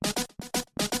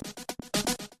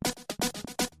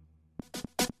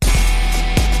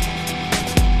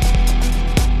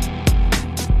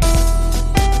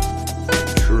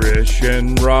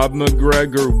and Rob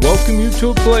McGregor welcome you to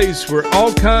a place where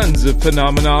all kinds of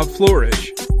phenomena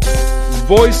flourish.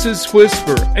 Voices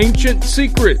whisper ancient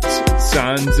secrets,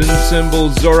 signs and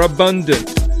symbols are abundant.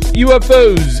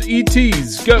 UFOs,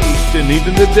 ETs, ghosts, and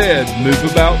even the dead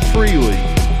move about freely.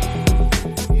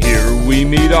 Here we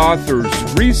meet authors,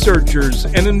 researchers,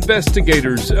 and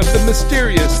investigators of the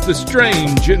mysterious, the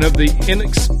strange, and of the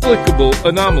inexplicable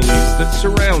anomalies that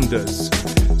surround us.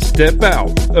 Step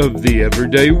out of the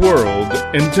everyday world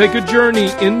and take a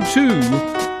journey into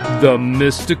the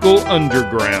mystical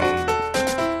underground.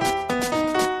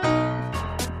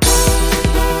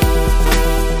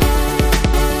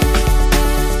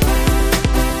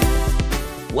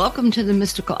 Welcome to the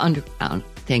Mystical Underground.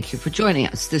 Thank you for joining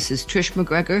us. This is Trish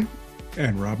McGregor.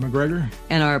 And Rob McGregor.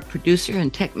 And our producer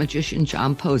and tech magician,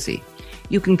 John Posey.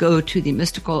 You can go to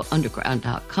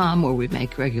themysticalunderground.com where we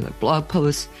make regular blog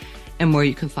posts and where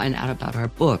you can find out about our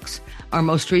books. Our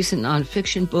most recent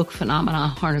nonfiction book,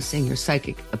 Phenomena Harnessing Your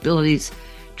Psychic Abilities.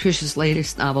 Trish's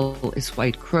latest novel is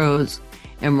White Crows,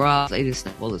 and Rob's latest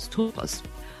novel is Tulpas.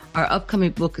 Our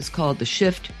upcoming book is called The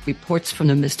Shift, Reports from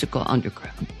the Mystical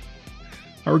Underground.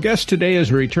 Our guest today is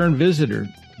a return visitor,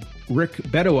 Rick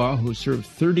Bettua, who served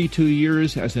 32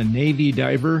 years as a Navy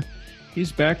diver.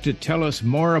 He's back to tell us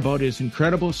more about his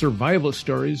incredible survival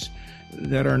stories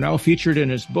that are now featured in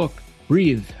his book,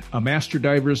 Breathe, A Master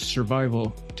Diver's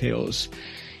Survival Tales.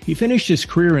 He finished his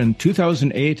career in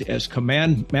 2008 as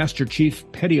Command Master Chief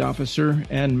Petty Officer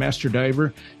and Master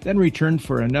Diver, then returned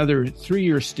for another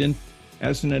 3-year stint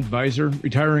as an advisor,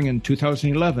 retiring in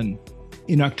 2011.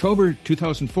 In October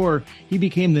 2004, he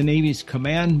became the Navy's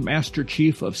Command Master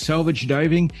Chief of Salvage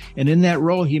Diving, and in that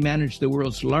role, he managed the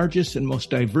world's largest and most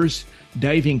diverse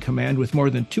diving command with more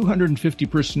than 250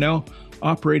 personnel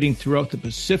operating throughout the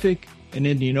Pacific and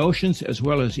Indian Oceans, as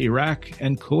well as Iraq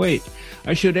and Kuwait.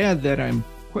 I should add that I'm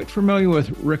quite familiar with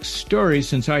Rick's story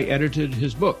since I edited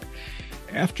his book.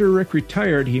 After Rick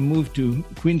retired, he moved to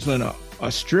Queensland,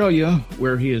 Australia,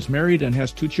 where he is married and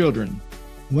has 2 children.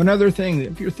 One other thing,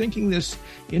 if you're thinking this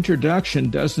introduction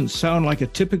doesn't sound like a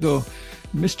typical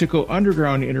mystical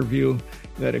underground interview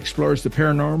that explores the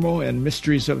paranormal and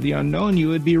mysteries of the unknown, you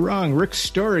would be wrong. Rick's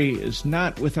story is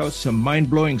not without some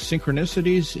mind-blowing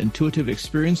synchronicities, intuitive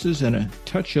experiences, and a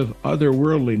touch of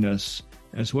otherworldliness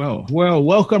as well. Well,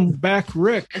 welcome back,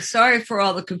 Rick. Sorry for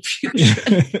all the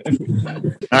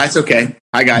confusion. That's okay.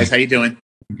 Hi, guys. How you doing?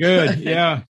 Good,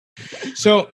 yeah.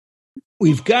 So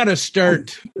we've got to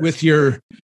start with your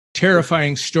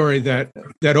terrifying story that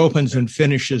opens and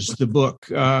finishes the book.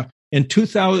 In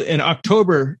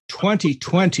October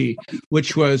 2020,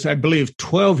 which was, I believe,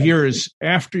 12 years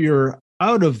after you're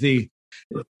out of the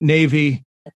Navy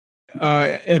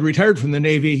and retired from the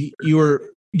Navy, do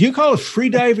you call it free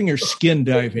diving or skin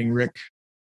diving, Rick?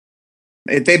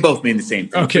 They both mean the same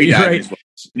thing. Okay, free right.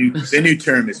 The new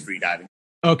term is free diving.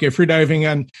 Okay, free diving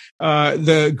on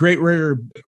the Great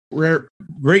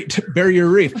Barrier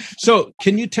Reef. So,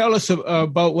 can you tell us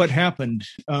about what happened?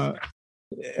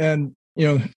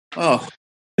 Oh,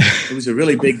 it was a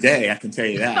really big day. I can tell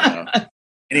you that.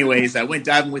 Anyways, I went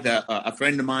diving with a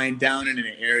friend of mine down in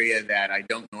an area that I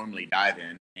don't normally dive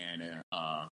in, and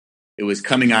it was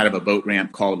coming out of a boat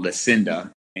ramp called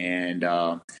Lucinda, and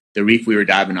the reef we were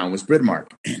diving on was Britomart.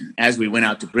 As we went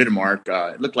out to Britomart,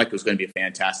 it looked like it was going to be a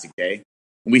fantastic day.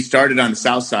 We started on the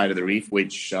south side of the reef,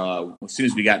 which as soon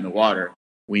as we got in the water,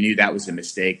 we knew that was a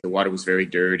mistake. The water was very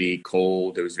dirty,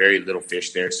 cold. There was very little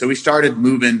fish there. So we started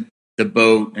moving the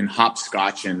boat and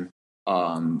hopscotching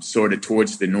sort of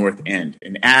towards the north end.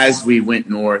 And as we went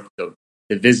north, the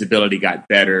visibility got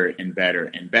better and better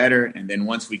and better. And then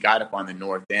once we got up on the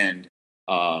north end,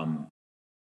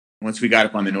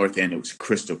 it was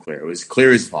crystal clear. It was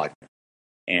clear as vodka.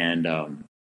 And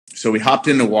so we hopped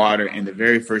in the water, and the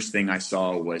very first thing I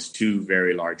saw was 2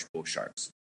 very large bull sharks.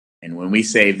 And when we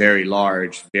say very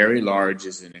large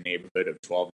is in the neighborhood of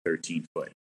 12 to 13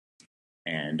 foot.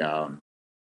 And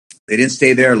they didn't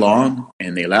stay there long,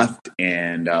 and they left.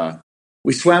 And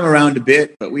we swam around a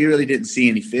bit, but we really didn't see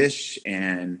any fish.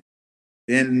 And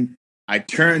then I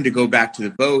turned to go back to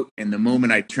the boat, and the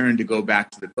moment I turned to go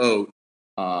back to the boat,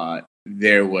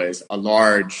 there was a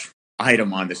large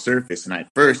item on the surface, and at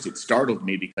first it startled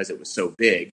me because it was so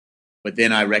big, but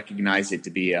then I recognized it to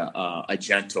be a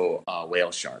gentle whale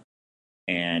shark,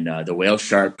 and the whale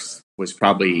shark was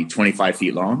probably 25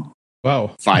 feet long.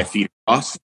 Wow. 5 feet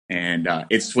across, and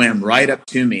it swam right up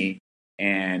to me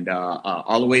and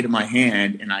all the way to my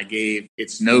hand, and I gave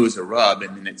its nose a rub,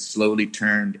 and then it slowly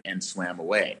turned and swam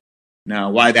away. Now,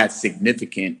 why that's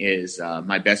significant is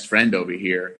my best friend over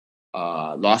here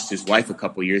lost his wife a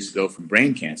couple years ago from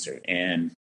brain cancer,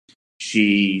 and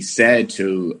she said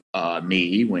to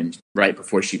me right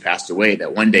before she passed away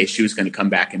that one day she was going to come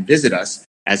back and visit us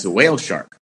as a whale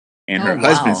shark. And her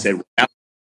husband said, well,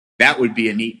 that would be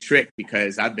a neat trick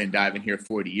because I've been diving here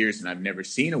 40 years and I've never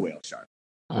seen a whale shark.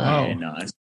 Wow.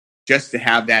 And just to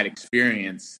have that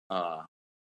experience, it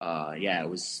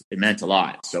meant a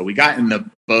lot. So we got in the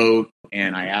boat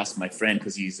and I asked my friend,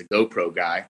 because he's a GoPro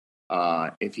guy,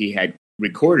 if he had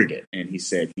recorded it. And he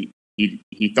said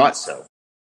he thought so.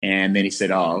 And then he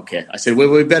said, oh, okay. I said, well,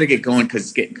 we better get going because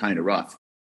it's getting kind of rough.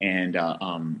 And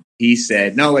he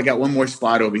said, no, I got one more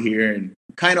spot over here, and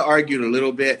kind of argued a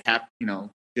little bit, we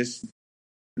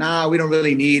don't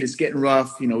really need, it's getting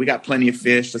rough. We got plenty of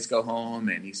fish. Let's go home.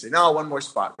 And he said, no, one more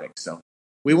spot, Rick. So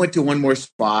we went to one more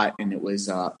spot, and it was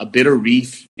a bit of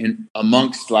reef in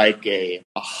amongst like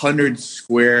 100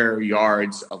 square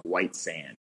yards of white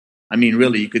sand. I mean,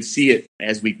 really, you could see it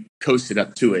as we coasted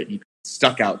up to it. You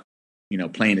stuck out,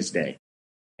 plain as day.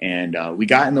 And we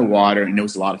got in the water, and there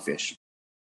was a lot of fish.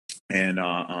 And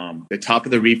the top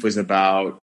of the reef was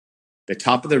about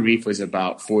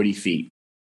 40 feet.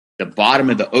 The bottom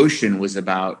of the ocean was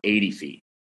about 80 feet.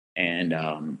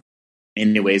 And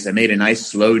anyways, I made a nice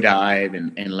slow dive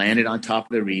and landed on top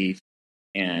of the reef.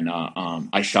 And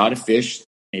I shot a fish.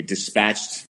 It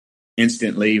dispatched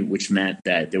instantly, which meant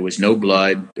that there was no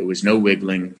blood, there was no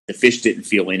wiggling. The fish didn't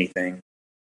feel anything.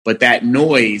 But that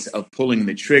noise of pulling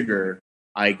the trigger,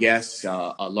 I guess,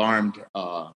 alarmed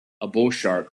a bull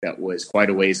shark that was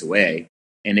quite a ways away.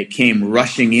 And it came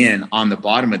rushing in on the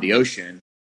bottom of the ocean,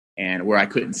 and where I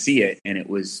couldn't see it, and it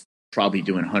was probably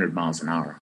doing 100 miles an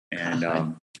hour.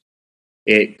 And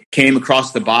it came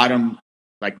across the bottom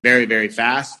like very, very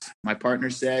fast, my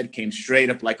partner said, came straight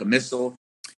up like a missile.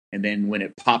 And then when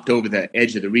it popped over the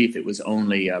edge of the reef, it was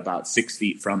only about 6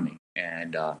 feet from me.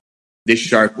 And this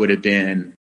shark would have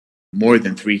been more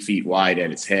than 3 feet wide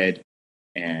at its head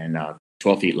and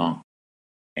 12 feet long.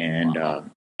 And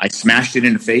I smashed it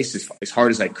in the face as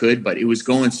hard as I could, but it was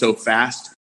going so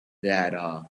fast that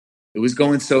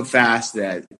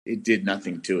it did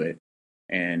nothing to it.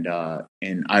 And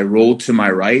I rolled to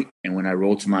my right, and when I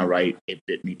rolled to my right, it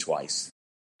bit me twice.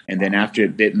 And then after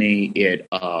it bit me,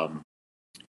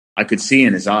 I could see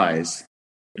in his eyes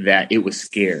that it was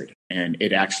scared, and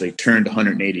it actually turned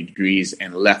 180 degrees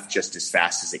and left just as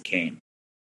fast as it came.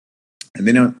 And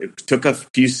then it took a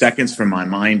few seconds for my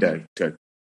mind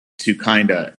to kind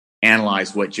of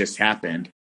analyze what just happened.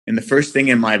 And the first thing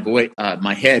in my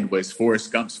head was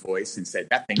Forrest Gump's voice, and said,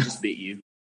 "That thing just bit you."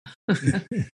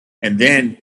 And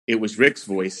then it was Rick's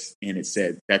voice, and it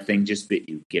said, "That thing just bit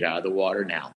you. Get out of the water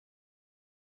now."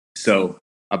 So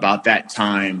about that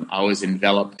time, I was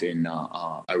enveloped in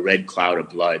a red cloud of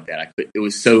blood it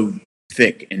was so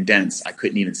thick and dense, I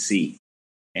couldn't even see.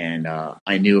 And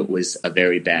I knew it was a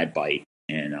very bad bite.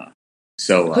 And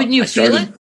so couldn't you feel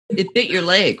it? It bit your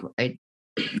leg, right?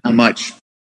 Not much.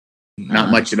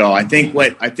 Not much at all. I think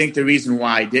the reason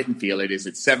why I didn't feel it is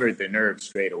it severed the nerve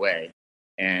straight away.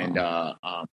 And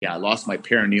I lost my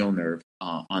perineal nerve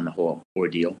on the whole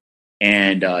ordeal.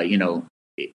 And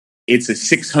it's a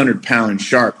 600-pound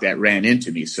shark that ran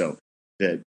into me. So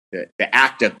the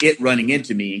act of it running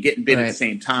into me and getting bit at the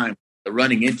same time, the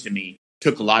running into me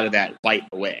took a lot of that bite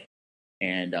away.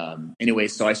 And anyway,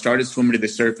 so I started swimming to the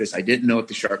surface. I didn't know if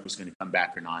the shark was going to come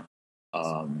back or not.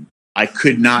 I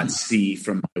could not see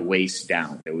from my waist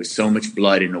down. There was so much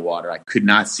blood in the water. I could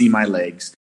not see my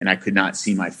legs, and I could not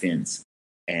see my fins.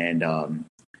 And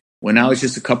when I was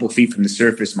just a couple feet from the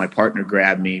surface, my partner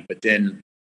grabbed me, but then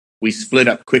we split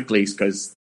up quickly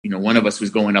because, one of us was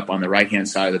going up on the right-hand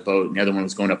side of the boat and the other one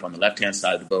was going up on the left-hand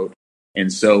side of the boat.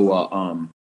 And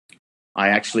so I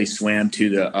actually swam to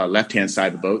the left-hand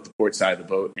side of the boat, the port side of the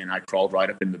boat, and I crawled right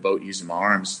up in the boat using my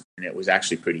arms, and it was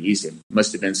actually pretty easy. It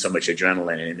must have been so much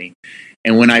adrenaline in me.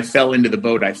 And when I fell into the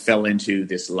boat, I fell into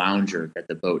this lounger that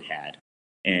the boat had.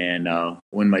 And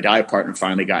when my dive partner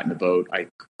finally got in the boat, I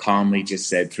calmly just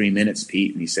said, 3 minutes,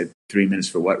 Pete. And he said, 3 minutes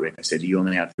for what, Rick? I said, you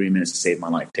only have 3 minutes to save my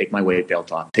life. Take my weight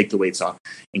belt off, take the weights off,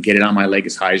 and get it on my leg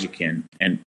as high as you can,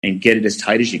 and get it as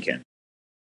tight as you can.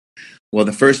 Well,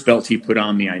 the first belt he put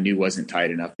on me, I knew wasn't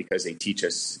tight enough because they teach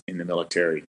us in the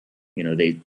military.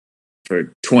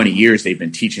 For 20 years, they've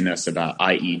been teaching us about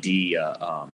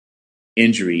IED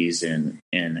injuries and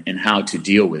how to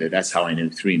deal with it. That's how I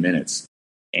knew 3 minutes.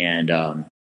 And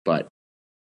but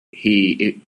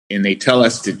they tell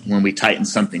us to, when we tighten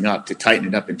something up, to tighten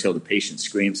it up until the patient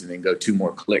screams and then go 2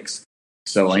 more clicks.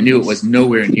 So I knew it was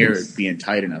nowhere near being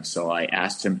tight enough. So I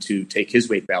asked him to take his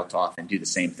weight belt off and do the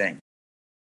same thing.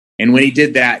 And when he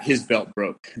did that, his belt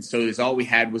broke. And so all we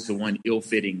had was the one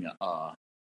ill-fitting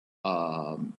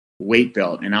weight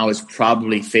belt, and I was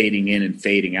probably fading in and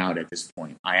fading out at this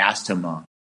point. I asked him,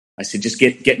 I said, just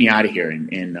get me out of here.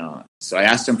 And so I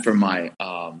asked him for my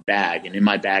bag, and in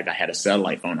my bag I had a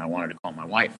satellite phone. I wanted to call my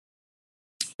wife.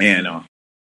 And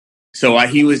so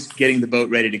he was getting the boat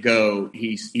ready to go.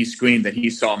 He screamed that he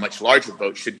saw a much larger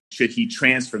boat. Should he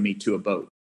transfer me to a boat?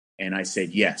 And I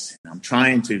said yes. And I'm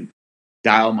trying to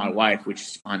dial my wife,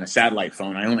 which on a satellite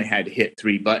phone, I only had to hit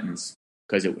 3 buttons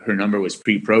because her number was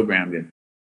pre-programmed. And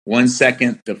 1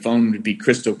 second, the phone would be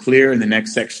crystal clear, and the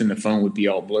next section, the phone would be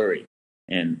all blurry.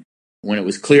 And when it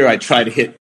was clear, I tried to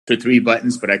hit the 3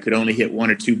 buttons, but I could only hit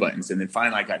 1 or 2 buttons. And then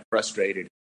finally, I got frustrated,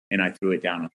 and I threw it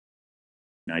down.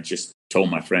 And I just told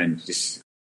my friend, to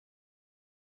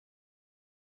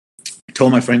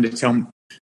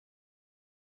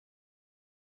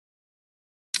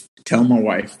tell my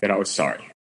wife that I was sorry.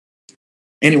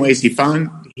 Anyways, he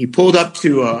pulled up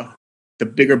to the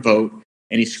bigger boat,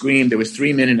 and he screamed. There was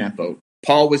 3 men in that boat.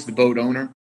 Paul was the boat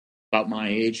owner, about my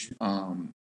age,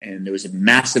 and there was a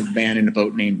massive man in the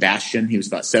boat named Bastian. He was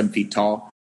about 7 feet tall,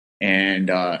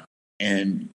 and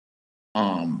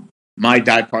my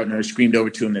dive partner screamed over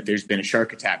to him that there's been a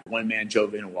shark attack. 1 man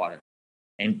drove in the water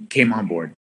and came on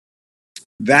board.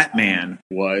 That man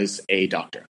was a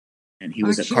doctor, and he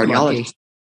was a cardiologist.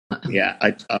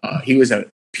 Yeah, he was a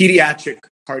pediatric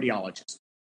cardiologist.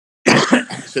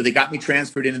 So they got me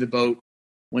transferred into the boat.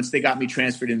 Once they got me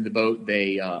transferred into the boat,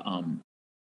 they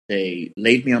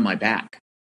laid me on my back.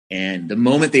 And the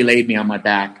moment they laid me on my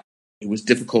back, it was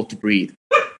difficult to breathe.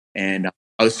 And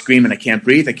I was screaming, I can't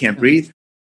breathe, I can't breathe.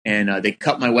 And they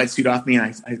cut my wetsuit off me,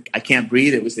 and I can't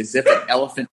breathe. It was as if an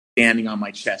elephant was standing on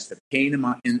my chest. The pain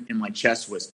in my chest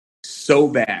was so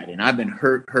bad. And I've been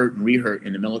hurt, and re-hurt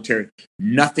in the military.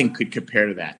 Nothing could compare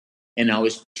to that. And I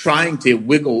was trying to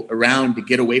wiggle around to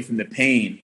get away from the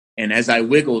pain. And as I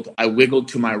wiggled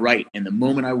to my right. And the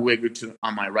moment I wiggled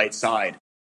on my right side,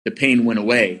 the pain went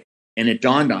away. And it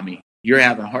dawned on me, you're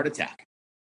having a heart attack.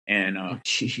 And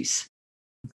jeez,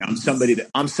 I'm somebody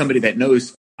that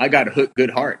knows I got a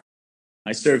good heart.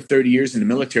 I served 30 years in the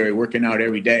military, working out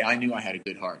every day. I knew I had a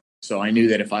good heart. So I knew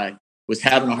that if I was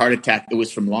having a heart attack, it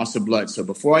was from loss of blood. So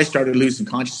before I started losing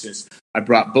consciousness, I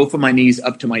brought both of my knees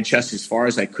up to my chest as far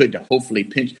as I could to hopefully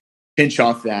pinch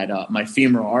off that my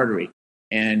femoral artery.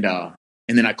 And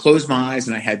then I closed my eyes,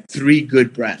 and I had 3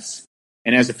 good breaths.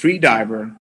 And as a free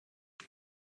diver,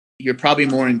 you're probably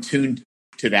more in tune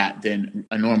to that than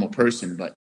a normal person.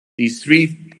 But these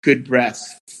 3 good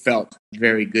breaths felt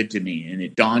very good to me. And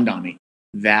it dawned on me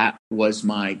that was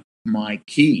my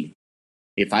key.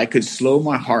 If I could slow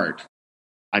my heart,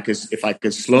 if I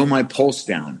could slow my pulse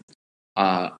down,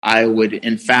 I would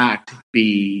in fact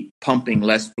be pumping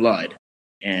less blood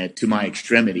to my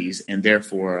extremities, and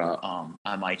therefore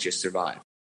I might just survive.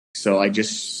 So I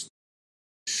just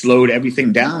slowed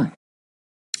everything down.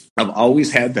 I've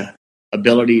always had the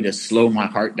ability to slow my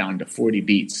heart down to 40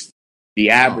 beats.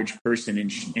 The average person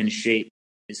in shape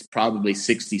is probably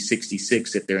 60,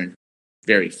 66 if they're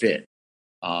very fit.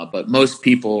 But most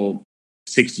people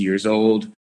 60 years old,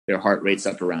 their heart rate's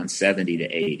up around 70 to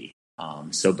 80.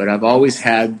 But I've always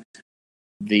had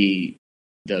the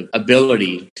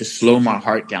ability to slow my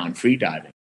heart down free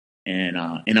diving. And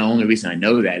the only reason I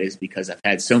know that is because I've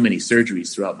had so many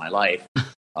surgeries throughout my life.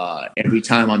 Every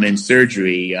time I'm in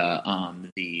surgery,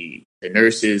 the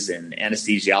nurses and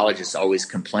anesthesiologists always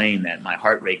complain that my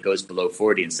heart rate goes below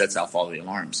 40 and sets off all the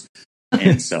alarms.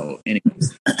 And so,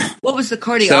 anyways. What was the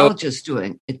cardiologist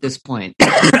doing at this point?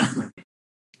 The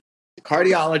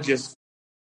cardiologist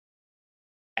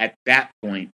at that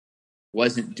point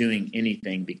wasn't doing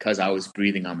anything because I was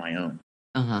breathing on my own.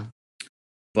 Uh-huh.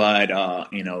 But,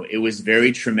 it was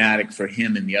very traumatic for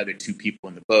him and the other 2 people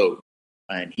in the boat.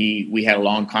 And we had a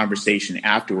long conversation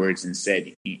afterwards and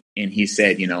he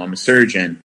said, I'm a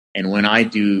surgeon. And when I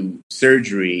do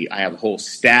surgery, I have a whole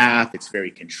staff. It's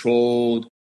very controlled,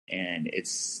 and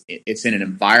it's in an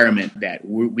environment that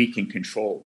we can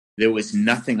control. There was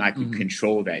nothing I could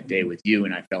control that day with you,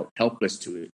 and I felt helpless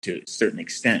to a certain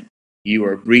extent. You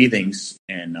were breathing,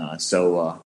 and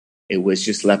so it was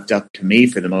just left up to me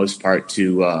for the most part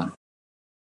to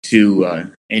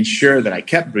ensure that I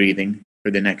kept breathing for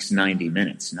the next 90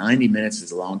 minutes. 90 minutes is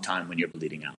a long time when you're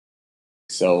bleeding out.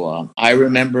 So I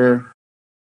remember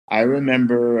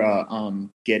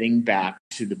getting back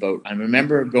to the boat. I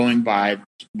remember going by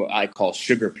what I call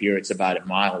Sugar Pier. It's about a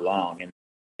mile long,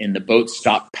 and the boat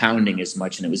stopped pounding as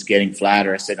much, and it was getting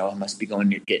flatter. I said, I must be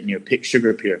getting near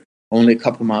Sugar Pier. Only a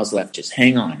couple miles left. Just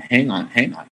hang on.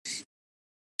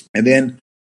 And then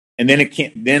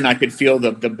Then I could feel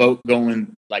the boat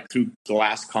going like through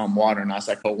glass calm water, and I was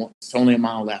like, "Oh, it's only a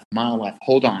mile left.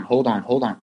 Hold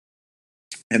on."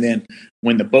 And then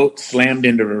when the boat slammed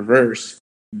into reverse,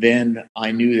 then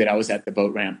I knew that I was at the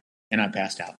boat ramp and I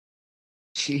passed out.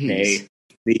 Jeez.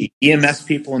 The EMS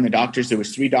people and the doctors, there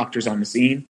was 3 doctors on the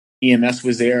scene. EMS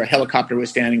was there. A helicopter was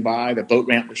standing by. The boat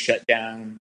ramp was shut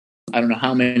down. I don't know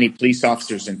how many police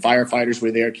officers and firefighters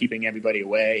were there keeping everybody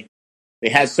away. They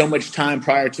had so much time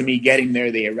prior to me getting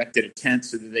there, they erected a tent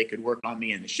so that they could work on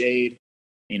me in the shade,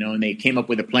 and they came up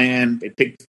with a plan. They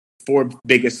picked 4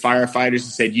 biggest firefighters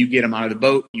and said, you get them out of the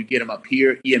boat, you get them up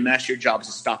here. EMS, your job is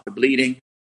to stop the bleeding.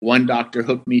 One doctor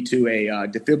hooked me to a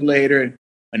defibrillator.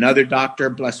 Another doctor,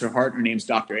 bless her heart, her name's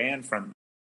Dr. Ann from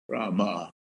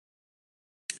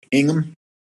Ingham.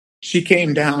 She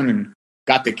came down and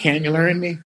got the cannula in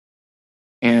me.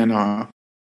 And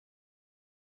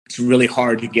it's really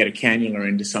hard to get a cannula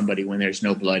into somebody when there's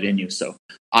no blood in you. So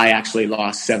I actually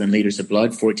lost 7 liters of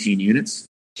blood, 14 units.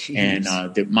 Jeez.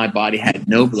 And my body had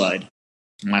no blood.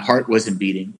 My heart wasn't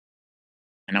beating.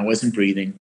 And I wasn't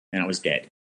breathing. And I was dead.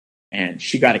 And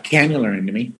she got a cannula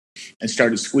into me and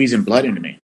started squeezing blood into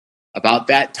me. About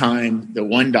that time, the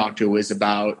one doctor was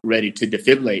about ready to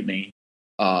defibrillate me.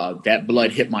 That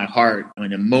blood hit my heart. I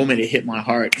mean, the moment it hit my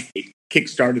heart, it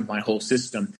kick-started my whole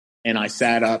system. And I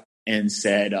sat up and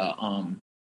said,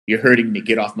 you're hurting me,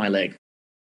 get off my leg.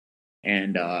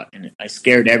 And I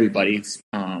scared everybody.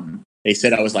 They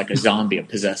said I was like a zombie, a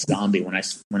possessed zombie when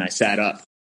I sat up.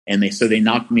 And they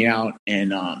knocked me out.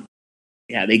 And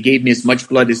they gave me as much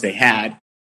blood as they had.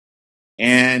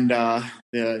 And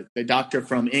the doctor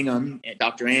from Ingham,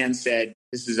 Dr. Ann, said,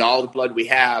 this is all the blood we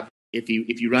have. If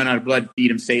you run out of blood,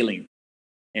 feed him saline.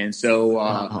 And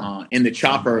so in the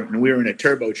chopper, and we were in a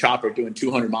turbo chopper doing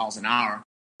 200 miles an hour,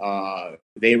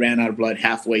 they ran out of blood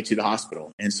halfway to the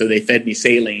hospital. And so they fed me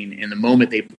saline. And the moment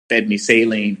they fed me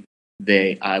saline,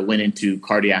 I went into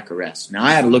cardiac arrest. Now,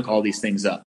 I had to look all these things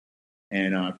up.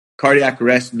 And cardiac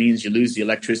arrest means you lose the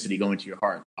electricity going to your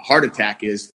heart. A heart attack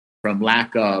is from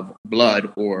lack of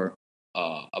blood or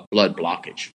a blood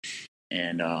blockage.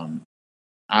 And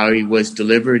I was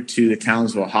delivered to the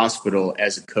Townsville Hospital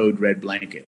as a code red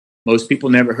blanket. Most people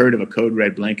never heard of a code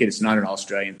red blanket. It's not an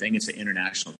Australian thing. It's an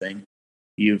international thing.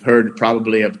 You've heard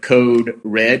probably of code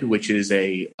red, which is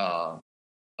a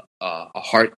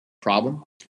heart problem.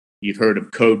 You've heard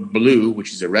of code blue,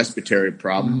 which is a respiratory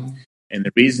problem. Mm. And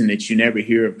the reason that you never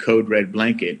hear of code red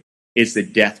blanket is the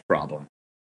death problem.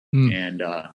 Mm. And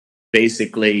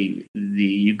basically,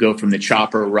 you go from the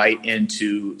chopper right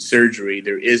into surgery.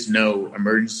 There is no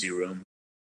emergency room,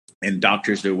 and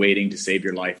doctors are waiting to save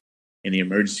your life in the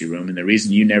emergency room. And the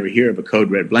reason you never hear of a code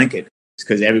red blanket is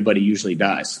because everybody usually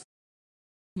dies.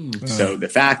 So the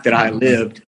fact that I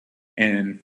lived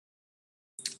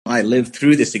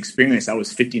through this experience, I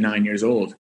was 59 years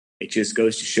old. It just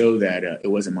goes to show that it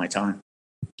wasn't my time.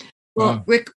 Well,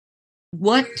 Rick,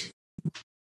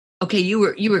 okay, you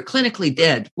were clinically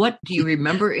dead. What do you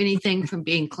remember anything from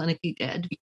being clinically dead?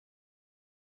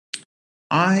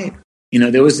 I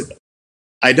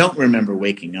don't remember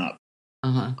waking up.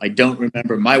 Uh-huh. I don't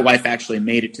remember. My wife actually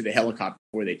made it to the helicopter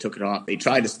before they took it off.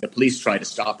 The police tried to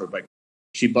stop her, but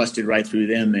she busted right through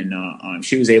them, and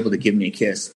she was able to give me a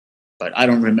kiss. But I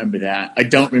don't remember that. I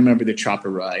don't remember the chopper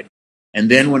ride. And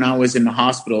then when I was in the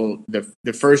hospital,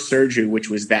 the first surgery, which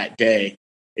was that day,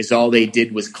 is all they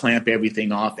did was clamp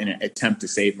everything off in an attempt to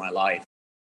save my life.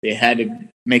 They had to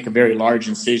make a very large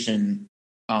incision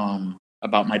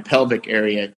about my pelvic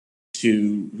area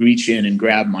to reach in and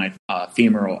grab my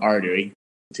femoral artery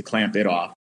to clamp it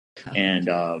off. And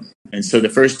so the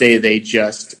first day they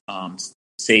just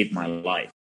saved my life.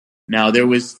 Now, there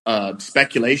was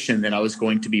speculation that I was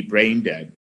going to be brain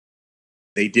dead.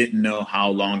 They didn't know how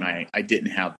long I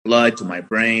didn't have blood to my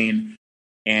brain.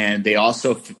 And they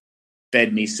also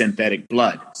fed me synthetic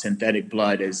blood. Synthetic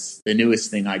blood is the newest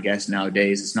thing, I guess,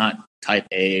 nowadays. It's not type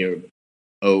A or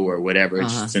O or whatever.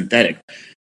 It's synthetic.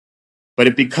 But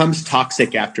it becomes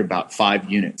toxic after about 5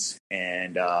 units.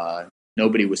 And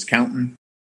nobody was counting,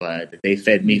 but they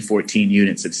fed me 14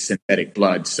 units of synthetic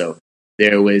blood. So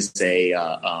there was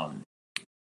a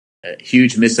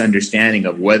huge misunderstanding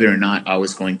of whether or not I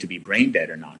was going to be brain dead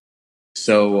or not.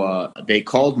 So they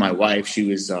called my wife. She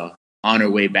was on her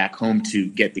way back home to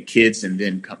get the kids and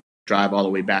then drive all the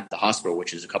way back to the hospital,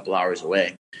 which is a couple hours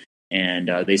away. And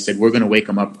they said, we're going to wake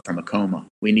him up from a coma.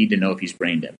 We need to know if he's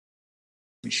brain dead.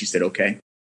 And she said, okay.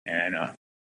 And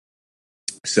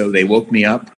so they woke me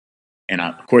up. And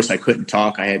of course, I couldn't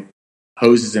talk. I had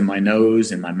hoses in my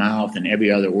nose and my mouth and every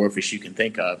other orifice you can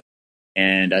think of.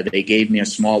 And they gave me a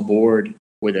small board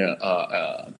with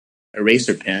a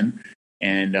eraser pen.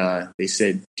 And they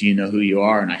said, do you know who you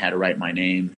are? And I had to write my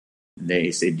name.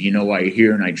 They said, do you know why you're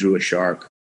here? And I drew a shark.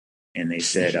 And they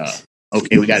said,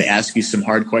 okay, we got to ask you some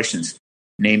hard questions.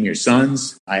 Name your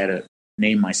sons. I had to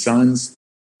name my sons,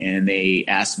 and they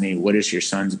asked me, what is your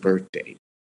son's birthday?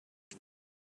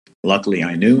 Luckily,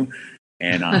 I knew,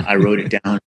 and I wrote it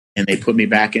down, and they put me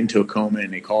back into a coma,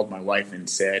 and they called my wife and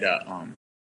said,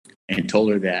 and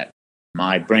told her that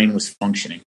my brain was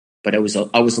functioning, but I was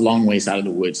a long ways out of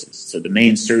the woods. So the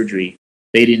main surgery,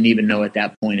 they didn't even know at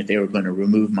that point if they were going to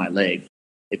remove my leg.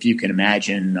 If you can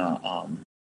imagine,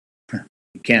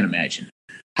 you can't imagine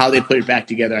how they put it back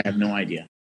together. I have no idea.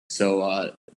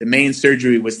 So the main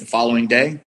surgery was the following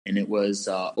day, and it was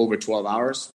over 12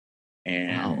 hours.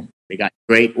 And they got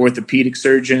great orthopedic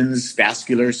surgeons,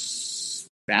 vascular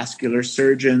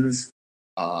surgeons,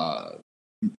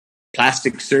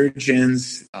 plastic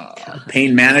surgeons,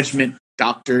 pain management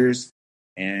doctors,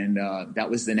 and that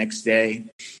was the next day.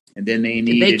 And then they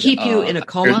needed. Did they keep you in a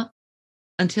coma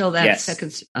until that yes.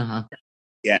 second?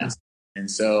 Yes. And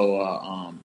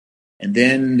so, and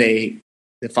then the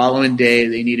following day,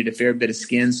 they needed a fair bit of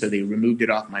skin, so they removed it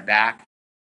off my back,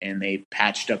 and they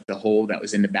patched up the hole that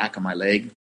was in the back of my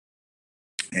leg.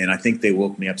 And I think they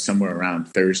woke me up somewhere around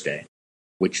Thursday,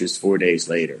 which was 4 days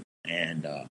later. And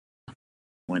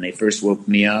when they first woke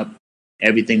me up,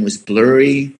 everything was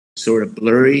blurry, sort of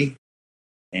blurry.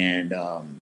 And I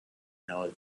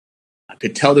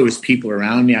could tell there was people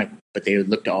around me, but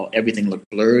everything looked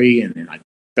blurry. And then I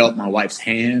felt my wife's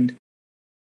hand.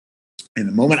 And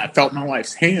the moment I felt my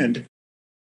wife's hand,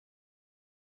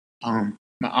 my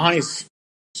eyes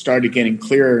started getting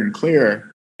clearer and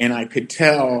clearer. And I could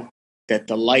tell that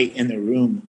the light in the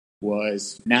room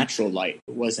was natural light.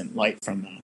 It wasn't light from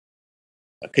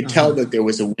I could tell that there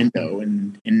was a window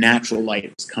and natural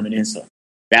light was coming in. So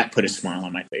that put a smile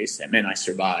on my face. That meant I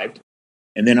survived.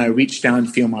 And then I reached down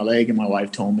to feel my leg, and my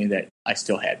wife told me that I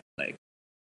still had my leg.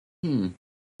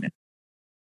 Yeah.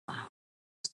 Wow.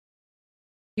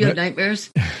 You have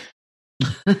nightmares?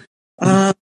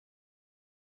 I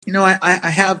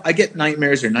get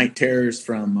nightmares or night terrors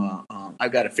from,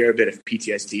 I've got a fair bit of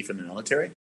PTSD from the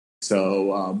military.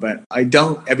 So, but I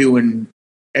don't, everyone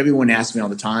asks me all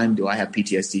the time, do I have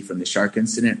PTSD from the shark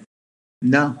incident?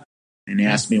 No. And they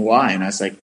ask me why. And I was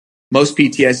like, most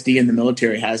PTSD in the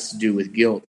military has to do with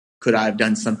guilt. Could I have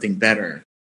done something better?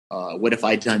 What if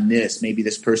I'd done this? Maybe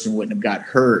this person wouldn't have got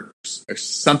hurt or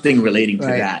something relating to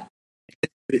that. In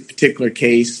this particular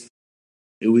case,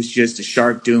 it was just a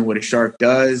shark doing what a shark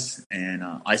does, and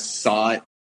I saw it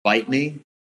bite me.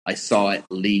 I saw it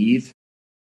leave.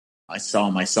 I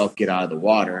saw myself get out of the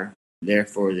water.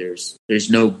 Therefore, there's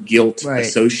no guilt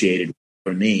associated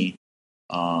for me.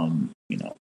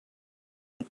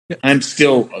 I'm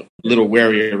still a little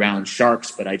wary around sharks,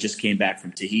 but I just came back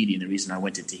from Tahiti, and the reason I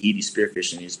went to Tahiti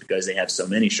spearfishing is because they have so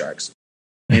many sharks.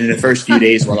 And in the first few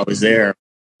days while I was there,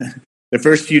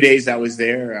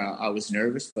 I was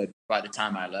nervous, but by the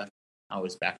time I left, I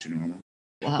was back to normal.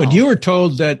 Wow. But you were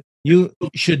told that you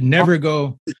should never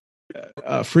go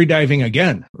free diving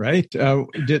again, right?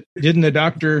 Didn't the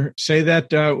doctor say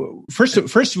that? First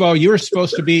of all, you were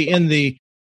supposed to be in the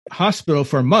hospital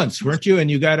for months, weren't you? And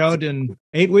you got out in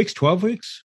 8 weeks, 12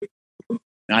 weeks?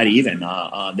 Not even.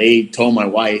 They told my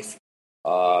wife.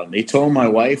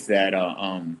 That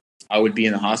I would be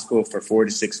in the hospital for 4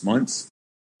 to 6 months.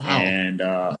 Wow. And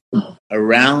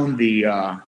around the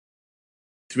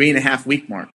 3.5 week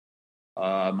mark,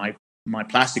 my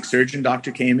plastic surgeon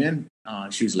doctor came in.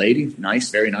 She was a lady, nice,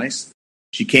 very nice.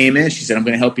 She came in. She said, "I'm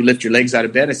going to help you lift your legs out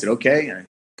of bed." I said, "Okay." And I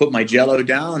put my Jello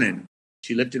down, and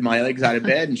she lifted my legs out of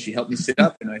bed, and she helped me sit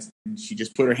up. And she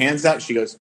just put her hands out. She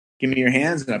goes, "Give me your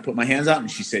hands." And I put my hands out, and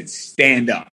she said, "Stand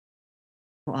up."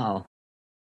 Wow.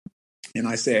 And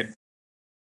I said,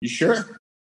 "You sure?"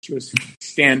 She goes,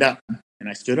 "Stand up." And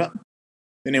I stood up.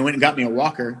 Then they went and got me a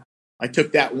walker. I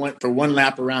took that one for one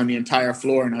lap around the entire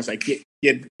floor, and I was like,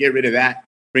 get rid of that.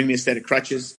 Bring me a set of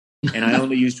crutches. And I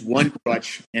only used one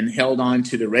crutch and held on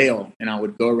to the rail, and I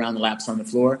would go around the laps on the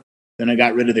floor. Then I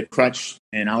got rid of the crutch,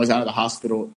 and I was out of the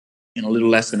hospital in a little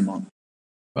less than a month.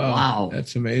 Wow.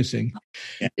 That's amazing.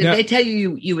 Yeah. Did they tell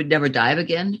you would never dive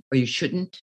again, or you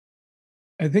shouldn't?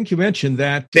 I think you mentioned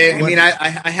that. I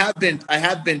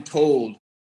have been told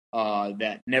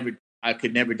that I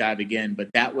could never dive again, but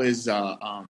that was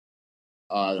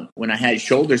when I had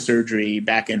shoulder surgery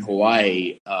back in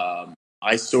Hawaii.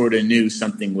 I sort of knew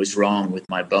something was wrong with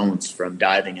my bones from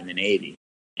diving in the Navy,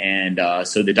 and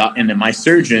so my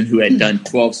surgeon, who had done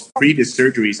 12 previous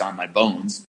surgeries on my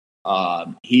bones,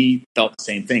 he felt the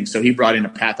same thing. So he brought in a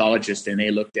pathologist, and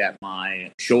they looked at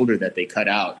my shoulder that they cut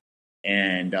out,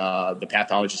 and the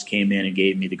pathologist came in and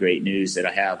gave me the great news that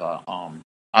I have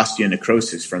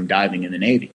osteonecrosis from diving in the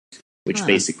Navy, which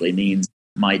basically means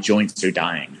my joints are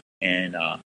dying. And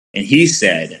he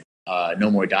said,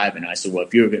 no more diving. And I said, well,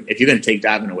 if you're going to take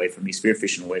diving away from me,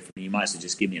 spearfishing away from me, you might as well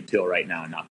just give me a pill right now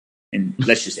and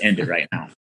let's just end it right now.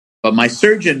 But my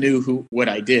surgeon knew what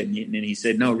I did. And he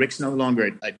said, no, Rick's no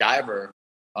longer a diver.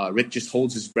 Rick just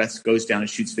holds his breath, goes down and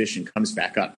shoots fish and comes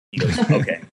back up. He goes,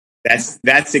 okay,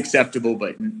 that's acceptable,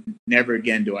 but never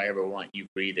again do I ever want you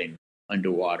breathing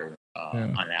underwater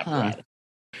on an apparatus.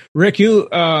 Rick, you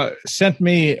sent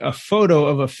me a photo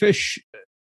of a fish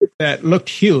that looked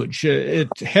huge.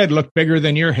 Its head looked bigger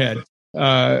than your head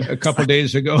a couple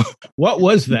days ago. What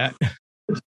was that?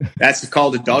 That's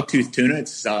called a dogtooth tuna.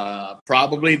 It's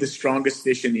probably the strongest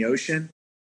fish in the ocean.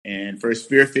 And for a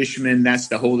spear fisherman, that's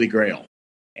the holy grail.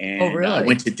 And really? I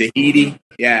went to Tahiti.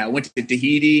 Yeah, I went to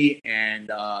Tahiti,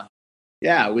 and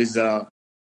it was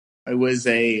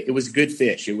a good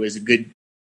fish.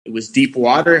 It was deep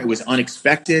water. It was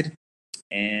unexpected,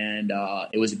 and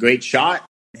it was a great shot,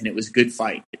 and it was a good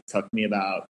fight. It took me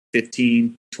about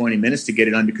 15, 20 minutes to get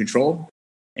it under control.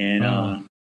 And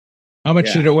how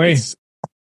much did it weigh?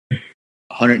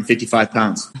 155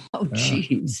 pounds. Oh,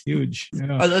 jeez. Huge.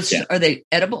 Yeah. Are they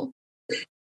edible?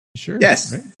 Sure.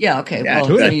 Yes. Right? Yeah. Okay. Yeah,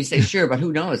 well, when you say sure, but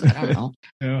who knows? I don't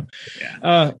know.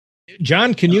 Yeah.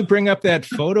 John, can you bring up that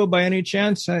photo by any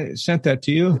chance? I sent that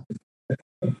to you.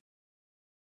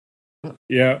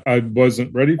 Yeah, I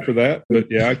wasn't ready for that,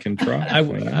 but yeah, I can try.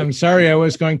 I'm sorry, I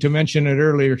was going to mention it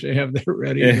earlier to have that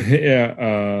ready.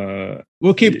 Yeah.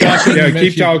 We'll keep talking. Yeah,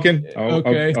 keep talking.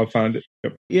 Okay. I'll find it.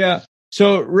 Yep. Yeah.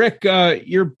 So, Rick,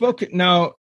 your book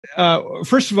now,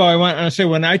 first of all, I want to say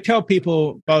when I tell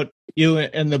people about you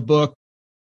and the book,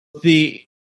 the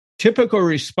typical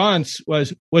response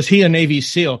was he a Navy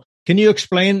SEAL? Can you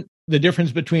explain the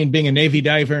difference between being a Navy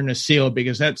diver and a SEAL?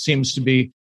 Because that seems to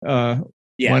be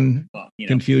one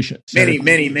confusion.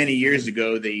 Many years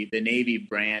ago, the Navy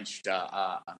branched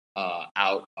out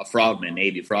a frogman,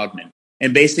 Navy frogman.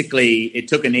 And basically, it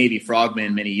took a Navy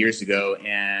frogman many years ago,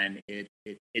 and it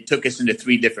took us into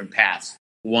three different paths.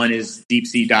 One is deep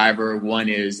sea diver, one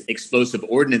is explosive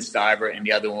ordnance diver, and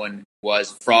the other one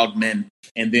was frogman,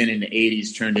 and then in the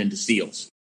 80s turned into SEALs.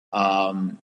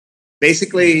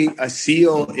 Basically, a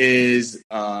SEAL is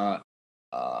a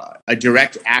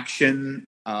direct action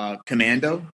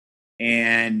commando,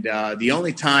 and the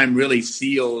only time really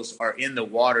SEALs are in the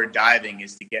water diving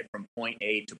is to get from point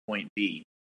A to point B.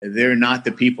 They're not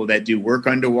the people that do work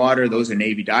underwater. Those are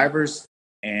Navy divers,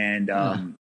 and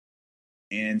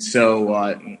so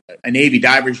a Navy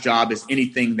diver's job is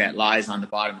anything that lies on the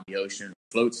bottom of the ocean,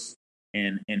 floats,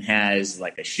 and has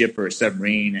like a ship or a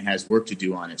submarine and has work to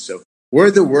do on it. So we're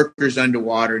the workers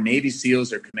underwater. Navy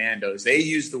SEALs are commandos. They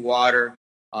use the water,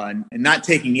 and not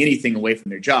taking anything away from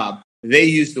their job. They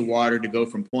use the water to go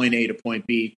from point A to point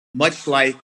B, much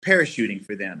like parachuting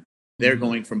for them. They're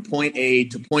going from point A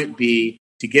to point B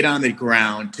to get on the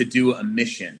ground to do a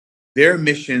mission. Their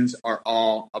missions are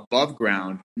all above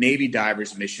ground. Navy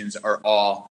divers' missions are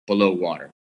all below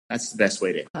water. That's the best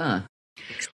way to. All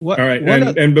right,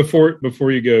 and before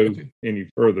you go any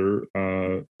further,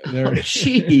 there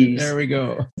we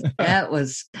go. That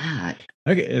was God.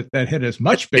 Okay, that head is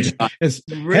much bigger. His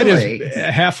Really? head is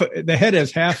half. The head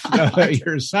is half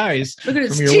your size Look at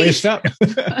his from your teeth. waist up.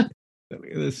 Look at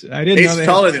this. I didn't know It's that.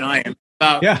 taller than I am.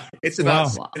 It's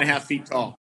about Wow. 6.5 feet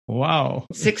tall. Wow.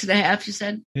 6.5, you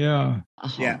said? Yeah.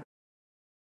 Uh-huh. Yeah.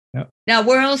 Yep. Now,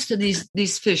 where else do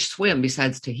these fish swim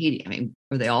besides Tahiti? I mean,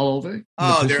 are they all over?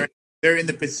 Oh, they're in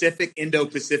the Pacific,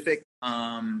 Indo-Pacific,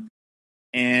 and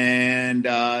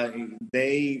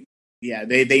they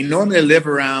normally live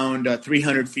around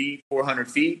 300 feet,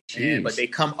 400 feet, but they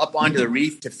come up onto the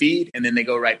reef to feed, and then they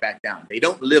go right back down. They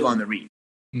don't live on the reef,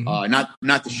 not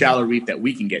the shallow reef that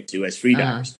we can get to as free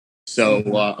divers. So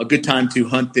a good time to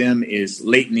hunt them is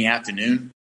late in the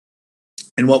afternoon.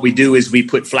 And what we do is we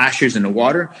put flashers in the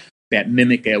water that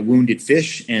mimic a wounded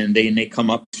fish, and then they come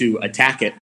up to attack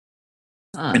it.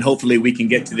 And hopefully we can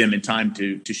get to them in time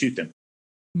to shoot them.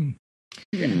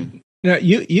 Now,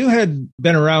 you had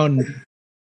been around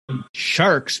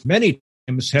sharks many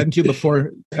times, hadn't you,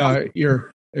 before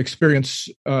your experience,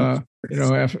 in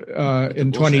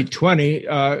 2020,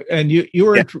 and you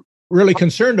weren't really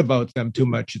concerned about them too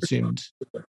much, it seems.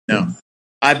 No.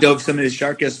 I've dove some of the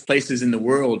sharkiest places in the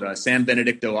world, San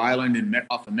Benedicto Island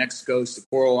off of Mexico,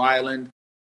 Socorro Island.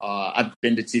 I've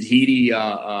been to Tahiti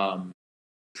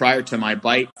prior to my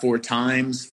bite 4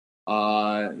 times.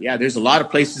 There's a lot of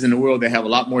places in the world that have a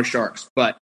lot more sharks.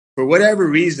 But for whatever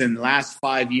reason, the last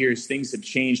 5 years, things have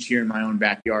changed here in my own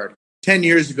backyard. 10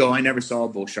 years ago, I never saw a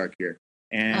bull shark here.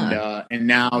 And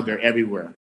now they're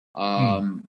everywhere.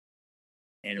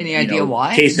 And any idea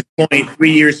why? Case in point,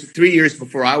 3 years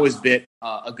before I was bit,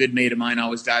 a good mate of mine, I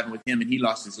was diving with him, and he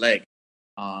lost his leg,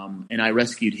 and I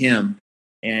rescued him.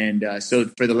 And so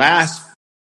for the last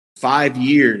 5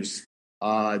 years,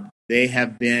 they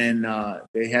have been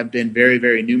very,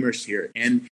 very numerous here.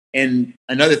 And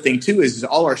another thing too is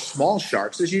all our small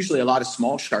sharks. There's usually a lot of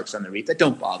small sharks on the reef that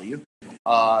don't bother you.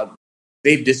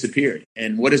 They've disappeared.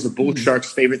 And what is a bull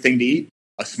shark's favorite thing to eat?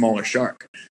 A smaller shark.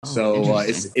 So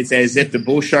it's as if the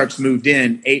bull sharks moved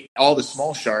in, ate all the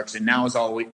small sharks, and now is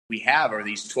all we have are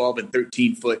these 12 and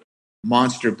 13-foot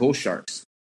monster bull sharks.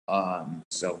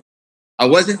 So I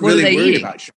wasn't really worried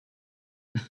about sharks.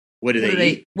 What do they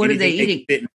eat? What are they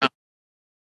eating?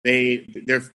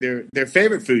 Their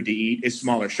favorite food to eat is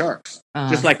smaller sharks.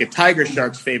 Just like a tiger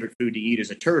shark's favorite food to eat is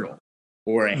a turtle,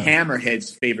 or a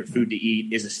hammerhead's favorite food to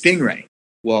eat is a stingray.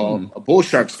 Well, a bull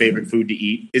shark's favorite food to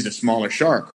eat is a smaller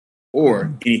shark,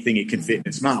 or anything it can fit in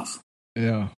its mouth.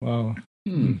 Yeah, wow.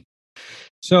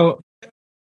 So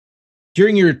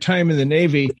during your time in the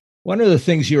Navy, one of the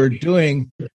things you were doing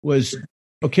was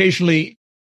occasionally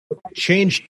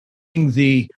changing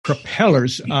the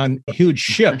propellers on huge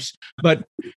ships. But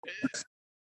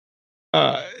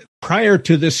prior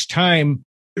to this time,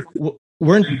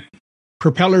 weren't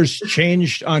propellers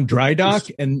changed on dry dock?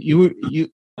 And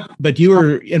but you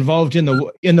were involved in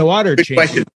the water change.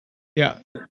 Question. Yeah.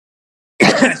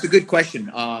 That's a good question.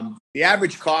 The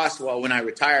average cost, when I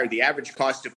retired, the average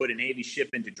cost to put a Navy ship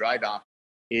into dry dock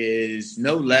is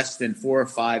no less than $4 or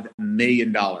 $5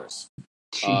 million.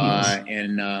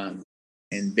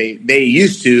 And they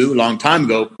used to, a long time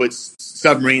ago, put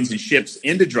submarines and ships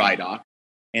into dry dock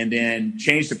and then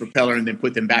change the propeller and then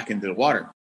put them back into the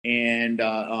water. And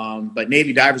but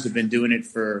Navy divers have been doing it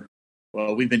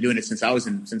we've been doing it since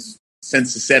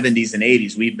since the 70s and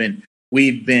 80s.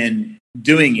 We've been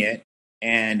doing it,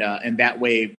 and that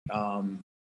way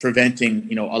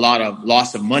preventing a lot of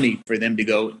loss of money for them to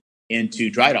go into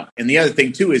dry dock. And the other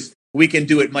thing too is we can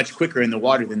do it much quicker in the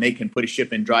water than they can put a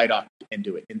ship in dry dock and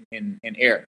do it in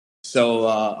air.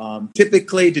 So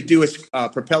typically to do a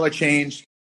propeller change,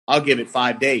 I'll give it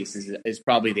 5 days is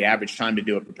probably the average time to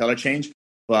do a propeller change.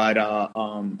 But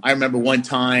I remember one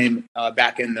time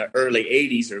back in the early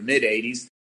 80s or mid 80s,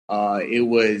 it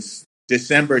was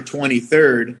December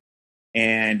 23rd,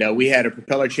 and we had a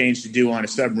propeller change to do on a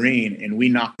submarine, and we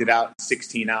knocked it out in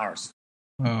 16 hours.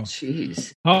 Wow.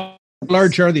 Jeez. How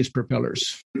large are these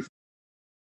propellers?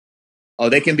 Oh,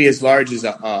 they can be as large as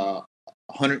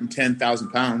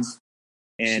 110,000 pounds,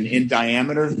 and in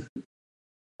diameter,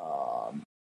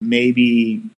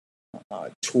 maybe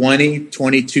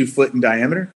 22 foot in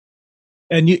diameter.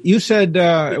 And you said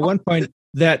at one point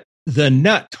that the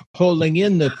nut holding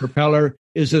in the propeller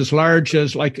is as large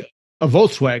as like a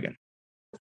Volkswagen.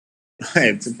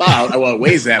 It's about, it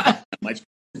weighs that much.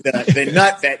 The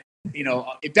nut that,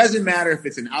 it doesn't matter if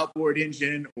it's an outboard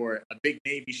engine or a big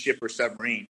Navy ship or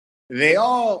submarine. They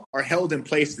all are held in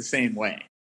place the same way.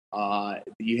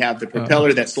 You have the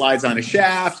propeller that slides on a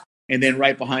shaft, and then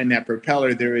right behind that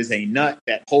propeller, there is a nut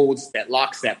that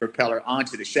locks that propeller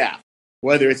onto the shaft.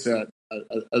 Whether it's a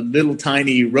little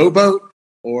tiny rowboat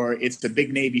or it's the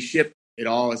big Navy ship, it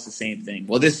all is the same thing.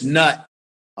 Well, this nut,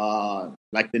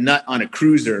 like the nut on a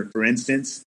cruiser, for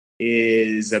instance,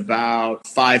 is about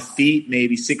 5 feet,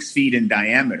 maybe 6 feet in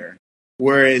diameter,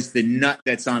 whereas the nut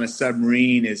that's on a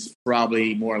submarine is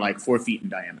probably more like 4 feet in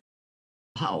diameter.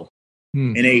 Wow.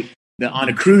 And on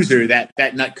a cruiser,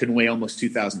 that nut could weigh almost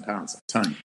 2,000 pounds, a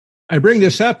ton. I bring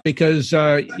this up because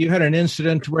you had an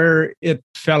incident where it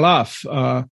fell off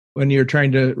when you were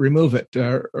trying to remove it,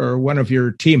 or one of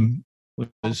your team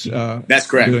was. That's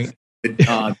correct. Doing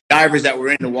The divers that were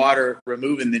in the water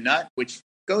removing the nut, which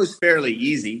goes fairly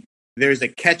easy. There's a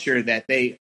catcher that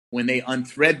when they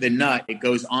unthread the nut, it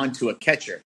goes onto a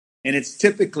catcher, and it's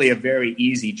typically a very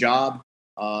easy job.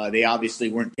 They obviously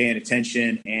weren't paying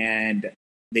attention, and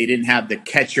they didn't have the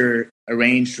catcher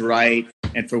arranged right.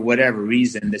 And for whatever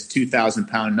reason, this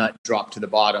 2,000-pound nut dropped to the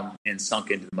bottom and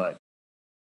sunk into the mud.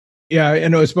 Yeah,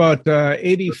 and it was about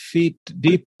 80 feet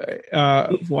deep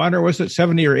water. Was it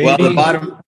 70 or 80? Well,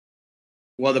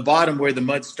 the bottom where the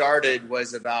mud started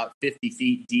was about 50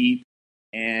 feet deep.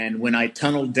 And when I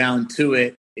tunneled down to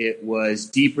it, it was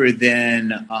deeper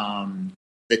than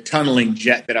the tunneling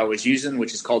jet that I was using,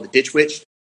 which is called the ditch witch.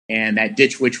 And that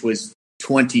ditch witch was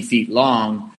 20 feet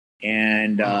long.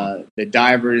 And the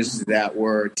divers that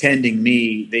were tending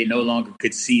me, they no longer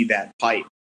could see that pipe.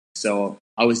 So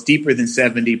I was deeper than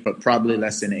 70, but probably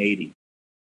less than 80.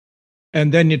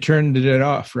 And then you turned it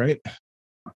off, right?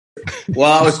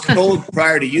 Well, I was told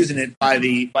prior to using it by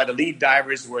the lead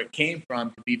divers where it came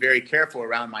from to be very careful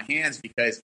around my hands,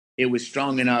 because it was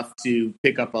strong enough to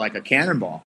pick up like a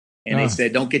cannonball. And they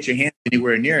said, don't get your hands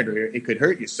anywhere near it or it could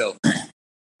hurt you. So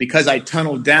because I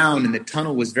tunneled down and the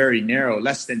tunnel was very narrow,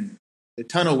 the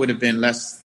tunnel would have been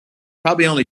less, probably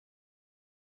only.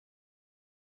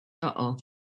 Uh-oh.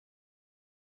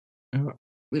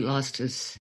 We lost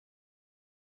his.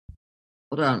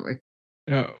 Hold on, Rick.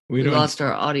 We lost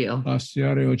our audio. Lost the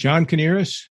audio. John, can you hear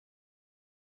us?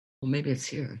 Well, maybe it's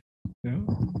here.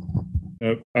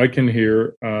 Yeah. I can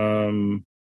hear.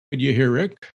 Could you hear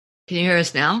Rick? Can you hear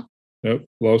us now? Nope,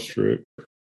 lost Rick.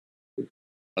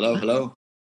 Hello.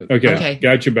 Okay,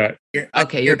 got you back.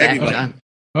 Okay, you're back, John.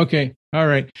 Okay, all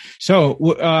right. So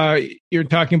you're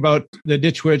talking about the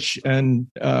Ditch Witch and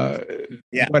what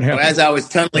happened? So as I was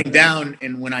tunneling down,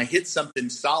 and when I hit something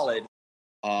solid,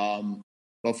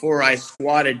 before I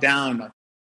squatted down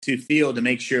to feel to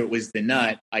make sure it was the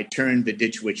nut, I turned the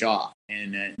Ditch Witch off,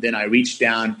 and then I reached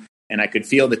down and I could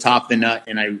feel the top of the nut,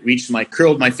 and I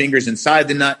curled my fingers inside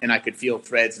the nut, and I could feel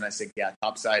threads, and I said, "Yeah,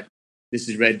 topside. This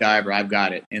is Red Diver. I've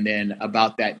got it." And then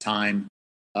about that time,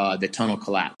 the tunnel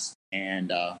collapsed.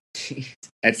 And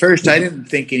at first, I didn't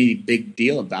think any big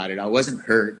deal about it. I wasn't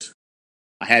hurt.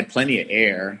 I had plenty of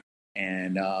air,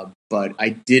 and but I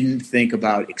didn't think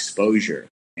about exposure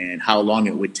and how long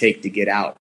it would take to get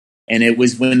out. And it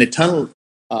was when the tunnel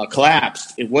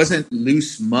collapsed. It wasn't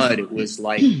loose mud. It was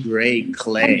like gray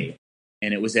clay,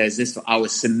 and it was as if I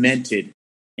was cemented.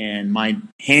 And my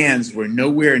hands were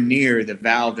nowhere near the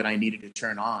valve that I needed to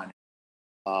turn on.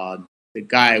 The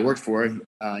guy I worked for,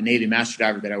 Navy master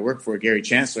diver that I worked for, Gary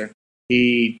Chancellor,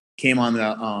 he came on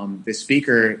the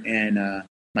speaker and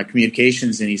my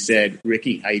communications, and he said,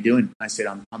 "Ricky, how you doing?" I said,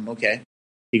 I'm okay."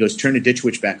 He goes, "Turn the Ditch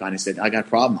Witch back on." I said, "I got a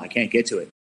problem. I can't get to it."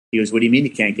 He goes, "What do you mean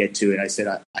you can't get to it?" I said,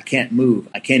 I can't move.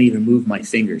 I can't even move my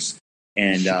fingers.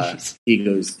 And he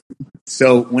goes,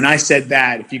 so when I said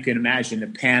that, if you can imagine the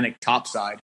panic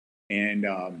topside, and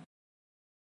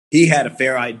he had a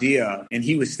fair idea, and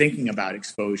he was thinking about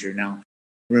exposure. Now,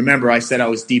 remember, I said I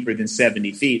was deeper than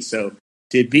 70 feet. So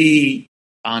to be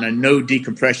on a no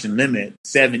decompression limit,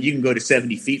 you can go to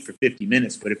 70 feet for 50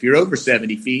 minutes. But if you're over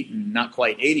 70 feet and not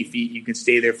quite 80 feet, you can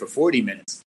stay there for 40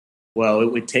 minutes. Well,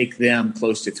 it would take them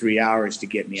close to 3 hours to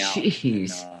get me out.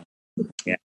 Jeez. And,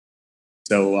 yeah.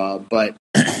 So, but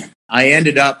I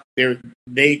ended up there.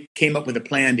 They came up with a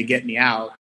plan to get me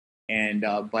out. And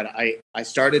but I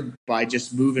started by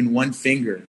just moving one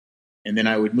finger, and then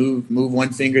I would move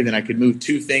one finger, then I could move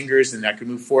two fingers, and I could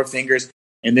move four fingers,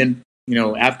 and then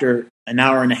after an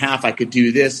hour and a half I could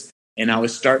do this, and I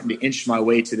was starting to inch my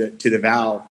way to the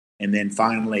valve, and then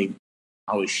finally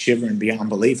I was shivering beyond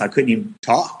belief. I couldn't even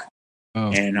talk,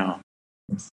 and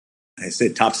I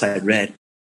said, "Topside red,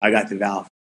 I got the valve."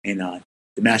 And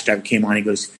the master diver came on. He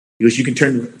goes, "You can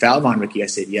turn the valve on, Ricky." I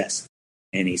said, "Yes,"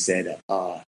 and he said,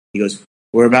 he goes,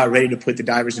 "We're about ready to put the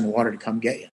divers in the water to come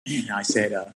get you." And I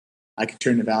said, "I could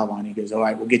turn the valve on." He goes, "All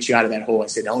right, we'll get you out of that hole." I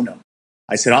said, "Oh, no."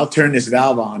 I said, "I'll turn this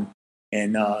valve on,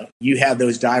 and you have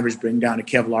those divers bring down a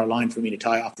Kevlar line for me to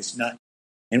tie off this nut."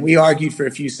 And we argued for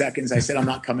a few seconds. I said, "I'm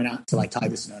not coming out until I tie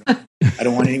this nut off. I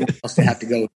don't want anyone else to have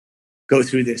to go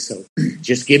through this. So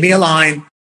just give me a line,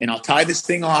 and I'll tie this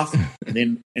thing off,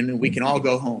 and then we can all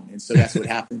go home." And so that's what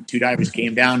happened. Two divers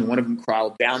came down, and one of them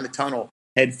crawled down the tunnel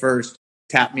head first,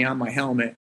 tapped me on my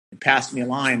helmet, and passed me a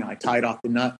line. I tied off the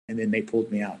nut, and then they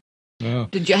pulled me out. Wow.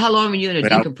 How long were you in a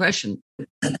decompression?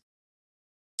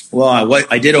 Well,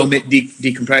 I did omit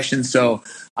decompression, so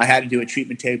I had to do a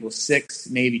treatment table 6,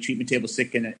 Navy treatment table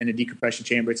 6 in a decompression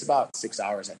chamber. It's about 6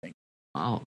 hours, I think.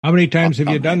 Wow. How many times have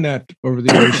you done that over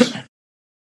the years?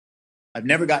 I've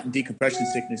never gotten decompression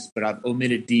sickness, but I've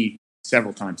omitted D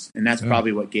several times, and that's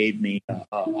probably what gave me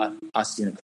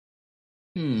osteoporosis.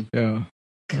 Yeah.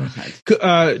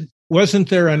 Wasn't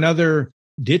there another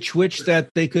Ditch Witch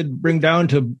that they could bring down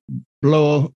to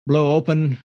blow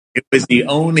open? It was the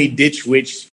only Ditch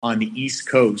Witch on the East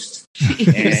Coast,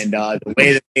 and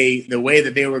the way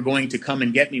that they were going to come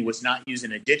and get me was not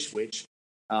using a Ditch Witch.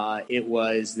 It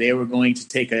was they were going to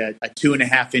take a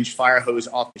 2.5-inch fire hose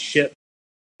off the ship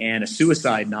and a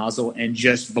suicide nozzle and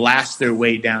just blast their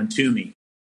way down to me.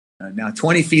 Now,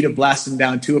 20 feet of blasting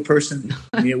down to a person,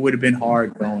 it would have been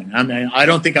hard going. I mean, I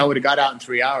don't think I would have got out in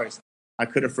 3 hours. I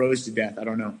could have froze to death. I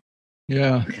don't know.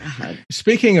 Yeah. God.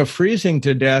 Speaking of freezing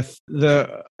to death,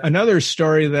 another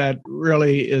story that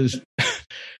really is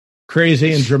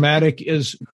crazy and dramatic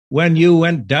is when you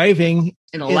went diving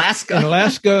in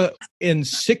Alaska, in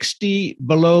 60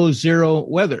 below zero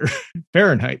weather,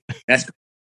 Fahrenheit.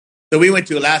 So we went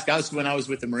to Alaska. When I was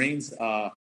with the Marines.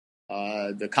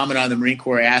 The commandant of the Marine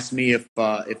Corps asked me if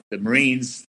the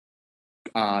Marines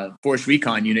Force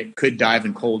Recon unit could dive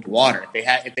in cold water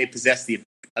if they possessed the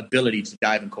ability to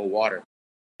dive in cold water.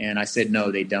 And I said,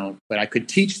 no, they don't. But I could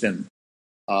teach them,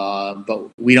 but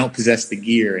we don't possess the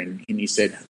gear. And he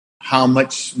said, how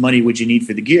much money would you need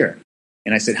for the gear?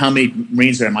 And I said, how many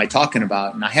Marines am I talking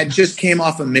about? And I had just came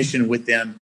off a mission with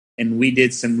them, and we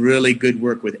did some really good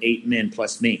work with 8 men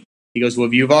plus me. He goes,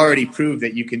 well, you've already proved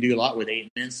that you can do a lot with 8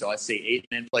 men, so I say 8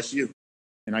 men plus you.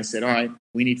 And I said, all right,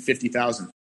 we need 50,000,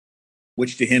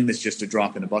 which to him is just a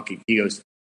drop in the bucket. He goes,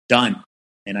 done.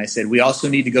 And I said, we also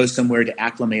need to go somewhere to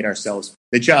acclimate ourselves.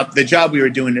 The job we were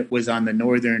doing was on the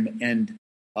northern end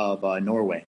of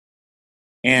Norway.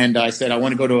 And I said, I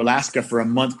want to go to Alaska for a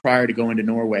month prior to going to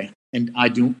Norway, and I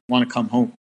do want to come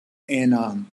home.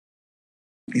 And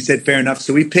he said, fair enough.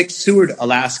 So we picked Seward,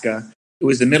 Alaska. It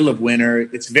was the middle of winter.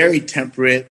 It's very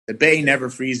temperate. The bay never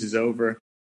freezes over.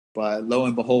 But lo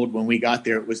and behold, when we got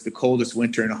there, it was the coldest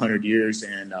winter in 100 years,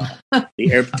 and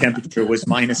the air temperature was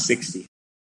minus 60.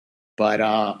 But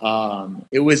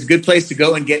it was a good place to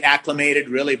go and get acclimated,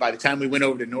 really. By the time we went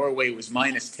over to Norway, it was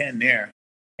minus 10 there.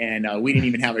 And we didn't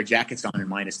even have our jackets on in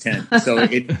minus 10. So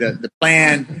the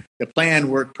plan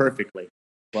worked perfectly.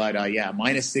 But yeah,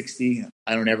 minus 60,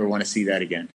 I don't ever want to see that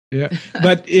again. Yeah,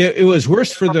 but it was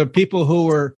worse for the people who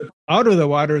were out of the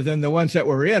water than the ones that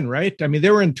were in, right? I mean,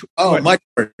 they were in. Much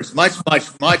worse,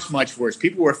 much worse.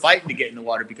 People were fighting to get in the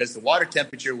water because the water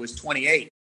temperature was 28.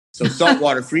 So salt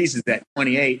water freezes at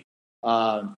 28.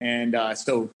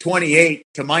 So 28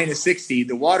 to minus 60,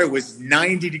 the water was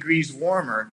 90 degrees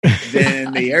warmer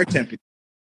than the air temperature.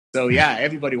 So yeah,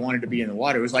 everybody wanted to be in the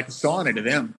water. It was like a sauna to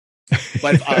them.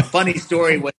 But a funny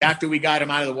story was after we got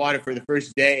him out of the water for the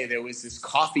first day, there was this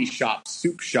coffee shop,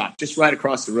 soup shop, just right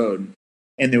across the road.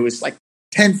 And there was like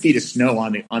 10 feet of snow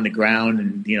on the ground,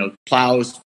 and,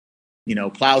 plows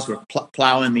were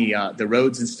plowing the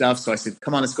roads and stuff. So I said,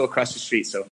 come on, let's go across the street.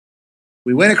 So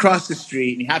we went across the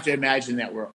street, and you have to imagine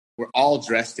that we're all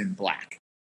dressed in black,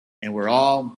 and we're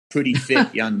all pretty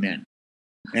fit young men.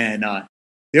 And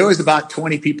there was about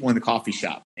 20 people in the coffee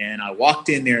shop, and I walked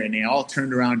in there, and they all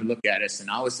turned around to look at us,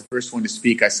 and I was the first one to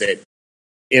speak. I said,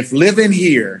 if living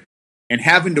here and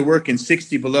having to work in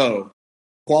 60 below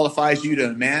qualifies you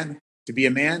to be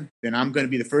a man, then I'm going to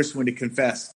be the first one to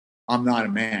confess I'm not a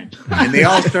man. And they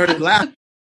all started laughing.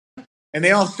 And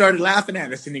they all started laughing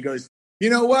at us, and he goes, you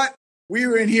know what? We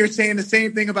were in here saying the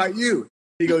same thing about you.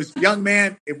 He goes, young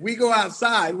man, if we go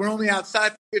outside, we're only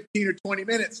outside for 15 or 20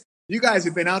 minutes. You guys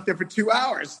have been out there for 2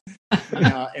 hours.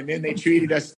 And then they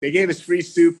treated us. They gave us free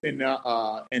soup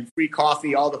and free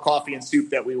coffee, all the coffee and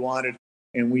soup that we wanted.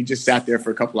 And we just sat there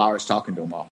for a couple hours talking to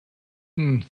them all.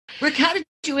 Rick, how did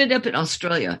you end up in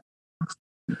Australia?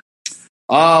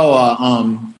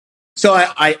 So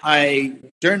I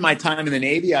during my time in the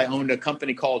Navy, I owned a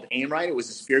company called Aimright. It was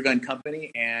a spear gun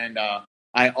company. And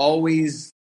I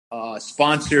always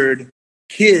sponsored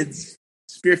kids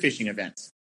spearfishing events.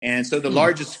 And so the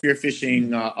largest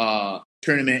spearfishing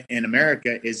tournament in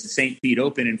America is the St. Pete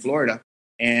Open in Florida.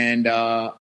 And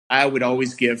I would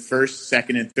always give first,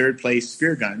 second, and third place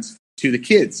spear guns to the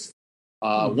kids.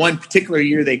 One particular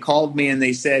year, they called me and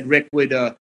they said, Rick,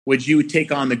 would you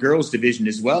take on the girls division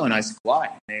as well? And I said, why?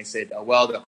 And they said,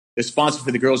 well, the sponsor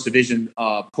for the girls division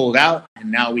pulled out,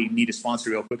 and now we need a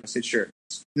sponsor real quick. I said, sure.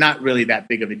 It's not really that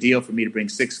big of a deal for me to bring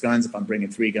 6 guns if I'm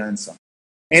bringing 3 guns. So.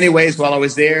 Anyways, while I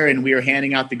was there and we were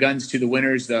handing out the guns to the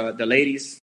winners, the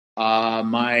ladies,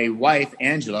 my wife,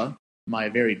 Angela, my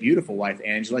very beautiful wife,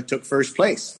 Angela, took first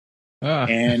place.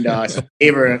 And so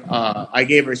I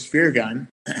gave her a spear gun,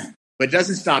 but it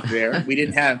doesn't stop there. We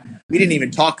didn't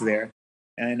even talk there.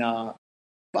 And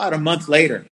about a month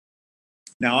later,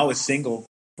 now I was single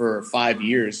for 5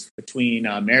 years between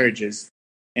marriages.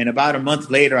 And about a month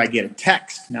later, I get a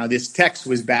text. Now, this text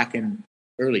was back in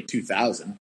early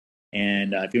 2000.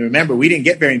 And if you remember, we didn't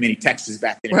get very many texts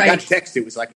back then. If you got a text, it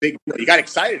was like a big deal. You got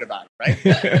excited about it,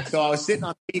 right? So I was sitting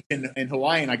on the beach in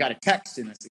Hawaii, and I got a text. And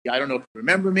I said, I don't know if you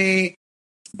remember me,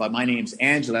 but my name's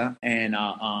Angela. And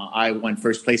I won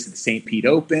first place at the St. Pete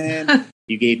Open.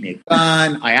 You gave me a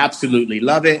gun. I absolutely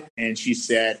love it. And she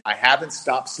said, I haven't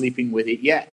stopped sleeping with it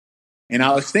yet. And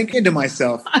I was thinking to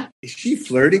myself, is she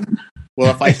flirting?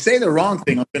 Well, if I say the wrong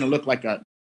thing, I'm going to look like a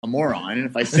moron. And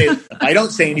if I don't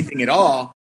say anything at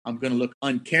all, I'm going to look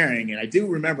uncaring. And I do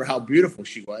remember how beautiful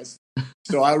she was.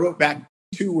 So I wrote back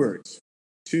 2 words.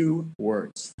 2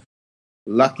 words.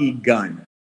 Lucky gun.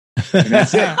 And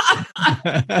that's it.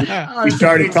 We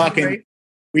started talking. Great.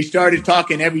 We started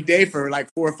talking every day for like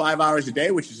 4 or 5 hours a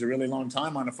day, which is a really long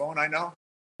time on the phone, I know.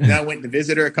 And I went to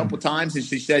visit her a couple times, and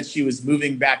she said she was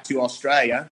moving back to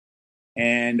Australia.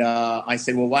 And I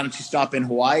said, well, why don't you stop in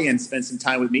Hawaii and spend some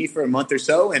time with me for a month or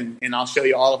so, and I'll show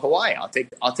you all of Hawaii.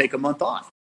 I'll take a month off.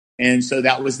 And so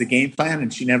that was the game plan,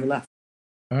 and she never left.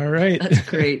 All right. That's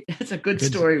great. That's a good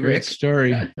story, Rick. Great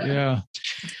story. Yeah.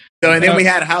 So, and then we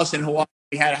had a house in Hawaii.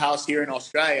 We had a house here in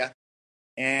Australia,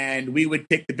 and we would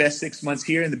pick the best 6 months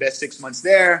here and the best 6 months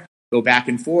there, go back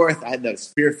and forth. I had the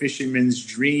spearfisherman's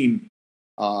dream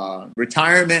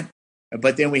retirement,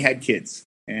 but then we had kids.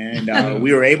 And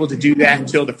we were able to do that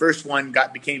until the first one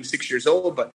became 6 years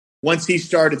old. But once he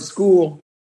started school,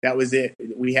 that was it.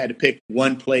 We had to pick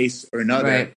one place or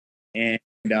another. Right.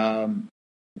 And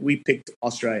we picked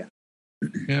Australia.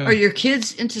 Yeah. Are your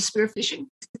kids into spearfishing?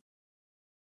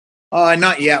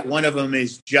 Not yet. One of them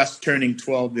is just turning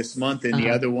 12 this month, and the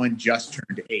other one just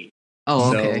turned 8.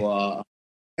 Oh, okay. So,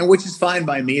 and which is fine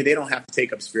by me. They don't have to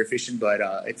take up spearfishing, but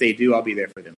if they do, I'll be there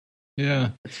for them.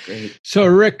 Yeah. That's great. So,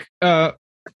 Rick,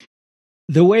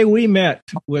 the way we met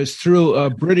was through a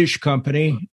British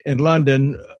company in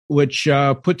London, which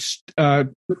puts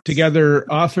together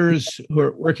authors who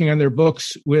are working on their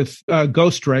books with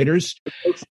ghostwriters.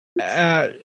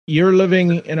 You're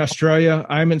living in Australia.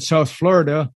 I'm in South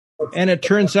Florida. And it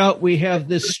turns out we have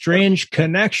this strange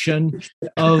connection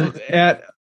at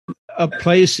a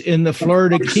place in the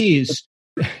Florida Keys.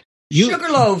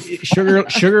 Sugarloaf.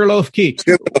 Sugarloaf Key.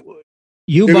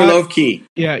 Sugarloaf Key.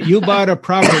 Yeah, you bought a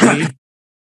property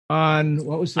on,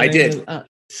 what was the name? I did.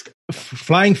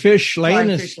 Flying Fish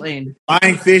Lane?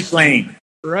 Flying Fish Lane.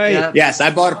 Right. Yep. Yes,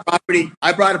 I bought a property.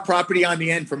 I brought a property on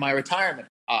the end for my retirement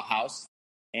house,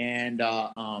 and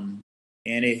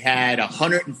it had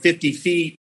 150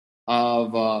 feet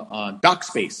of dock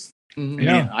space. Mm-hmm.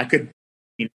 Yeah, I could.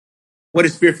 What a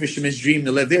spearfisherman's dream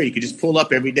to live there. You could just pull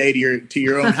up every day to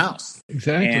your own house.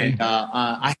 Exactly. And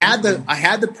I had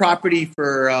the property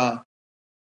for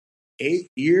 8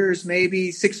 years,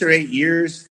 maybe 6 or 8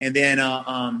 years, and then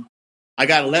I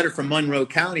got a letter from Monroe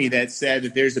County that said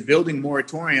that there's a building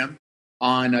moratorium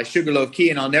on Sugarloaf Key,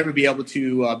 and I'll never be able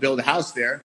to build a house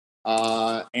there,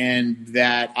 and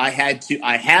that I had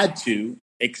to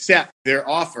accept their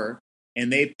offer,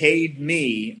 and they paid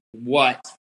me what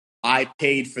I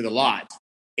paid for the lot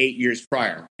 8 years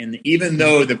prior. And even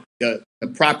though the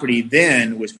property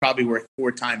then was probably worth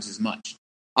 4 times as much,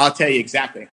 I'll tell you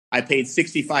exactly. I paid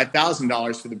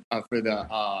 $65,000 for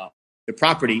the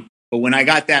property, but when I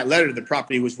got that letter, the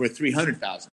property was worth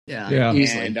 $300,000. Yeah.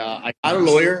 Easily. And I got a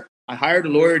lawyer. I hired a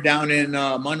lawyer down in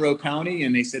Monroe County,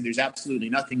 and they said there's absolutely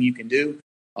nothing you can do.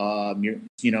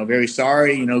 You're very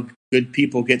sorry. Good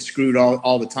people get screwed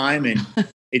all the time, and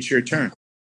it's your turn.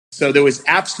 So there was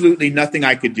absolutely nothing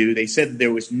I could do. They said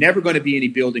there was never going to be any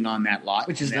building on that lot,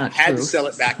 which is not true. I had to sell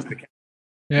it back to the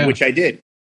county, which I did.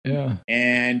 Yeah.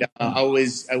 And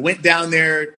I went down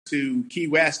there to Key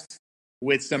West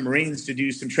with some Marines to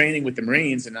do some training with the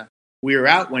Marines, and we were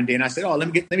out one day, and I said,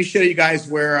 let me show you guys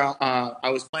where I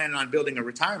was planning on building a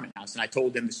retirement house. And I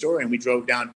told them the story, and we drove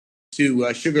down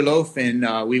to Sugarloaf,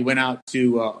 and we went out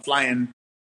to Flying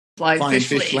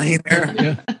Fish Lane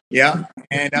there. Yeah.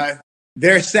 And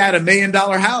there sat $1 million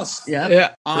house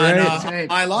on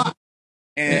my lot.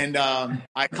 And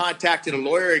I contacted a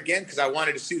lawyer again because I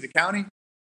wanted to sue the county.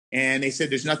 And they said,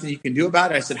 there's nothing you can do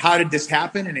about it. I said, how did this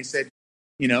happen? And they said,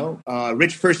 a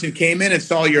rich person came in and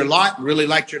saw your lot, really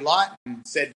liked your lot, and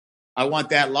said, I want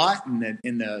that lot. And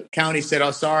the county said,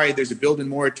 oh, sorry, there's a building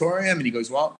moratorium. And he goes,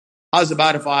 well, how's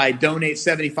about if I donate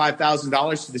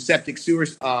 $75,000 to the septic sewer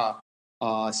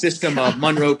system of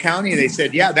Monroe County? And they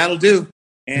said, yeah, that'll do.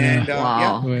 And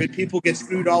good people get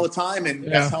screwed all the time. And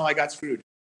that's how I got screwed.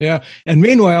 Yeah. And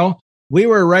meanwhile, we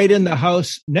were right in the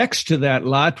house next to that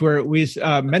lot where we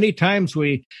many times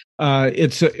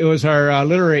it was our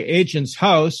literary agent's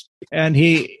house, and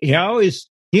he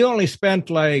only spent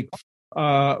like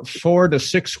 4 to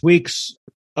 6 weeks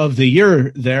of the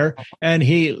year there, and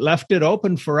he left it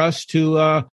open for us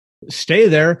to stay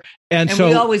there. And so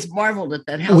we always marveled at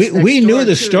that house. We knew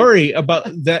the story about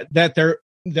that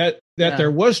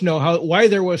there was no house. Why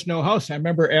there was no house? I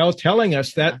remember Al telling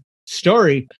us that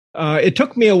story. It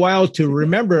took me a while to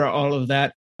remember all of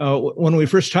that when we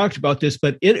first talked about this,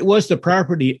 but it was the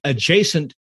property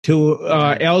adjacent to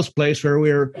Al's place where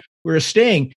we were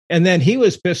staying. And then he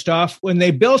was pissed off when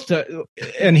they built it,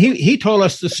 and he told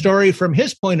us the story from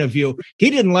his point of view. He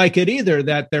didn't like it either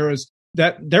that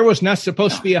there was not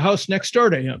supposed to be a house next door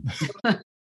to him.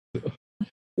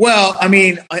 Well, I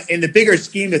mean, in the bigger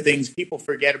scheme of things, people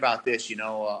forget about this.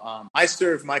 I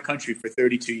served my country for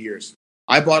 32 years.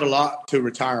 I bought a lot to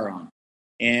retire on.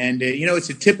 And, it's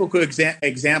a typical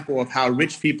example of how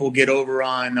rich people get over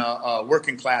on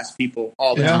working class people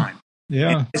all the time.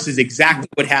 Yeah. And this is exactly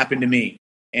what happened to me.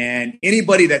 And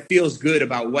anybody that feels good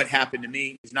about what happened to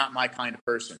me is not my kind of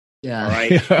person. Yeah. All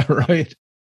right. Yeah, right.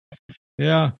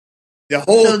 Yeah.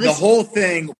 The whole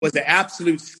thing was an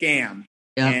absolute scam.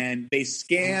 Yeah. And they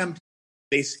scammed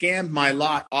my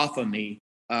lot off of me.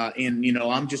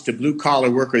 I'm just a blue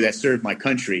collar worker that served my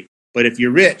country. But if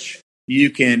you're rich,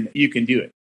 you can do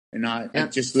it. And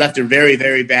it just left a very,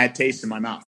 very bad taste in my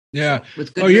mouth. Yeah.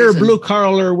 So, you're a blue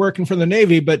collar working for the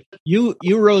Navy, but you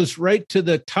rose right to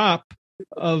the top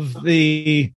of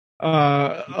the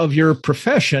of your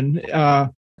profession.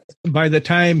 By the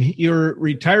time you're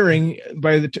retiring,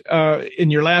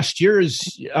 in your last years,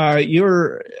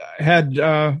 you had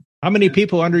how many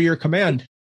people under your command?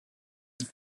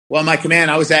 Well, my command,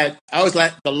 I was at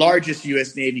the largest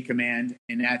U.S. Navy command,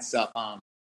 and that's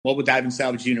Mobile Dive and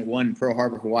Salvage Unit 1 in Pearl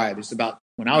Harbor, Hawaii.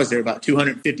 When I was there, about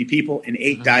 250 people and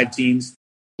 8 dive teams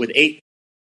with eight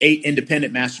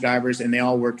independent master divers, and they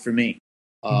all worked for me.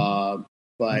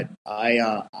 But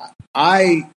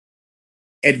I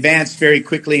advanced very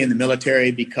quickly in the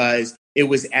military because it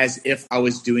was as if I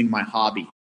was doing my hobby.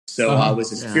 So I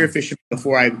was a spearfisherman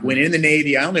before I went in the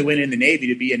Navy. I only went in the Navy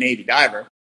to be a Navy diver.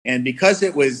 And because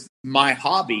it was my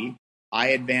hobby, I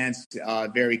advanced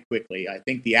very quickly. I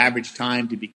think the average time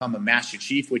to become a Master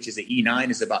Chief, which is an E9,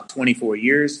 is about 24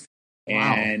 years.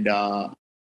 Wow. And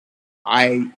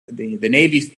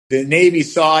the Navy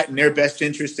saw it in their best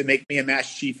interest to make me a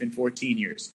Master Chief in 14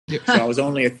 years. So I was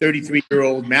only a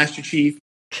 33-year-old Master Chief.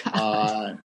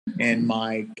 And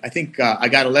I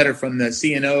got a letter from the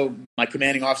CNO, my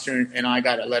commanding officer, and I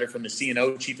got a letter from the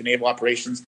CNO, Chief of Naval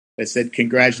Operations, that said,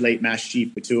 "Congratulate Master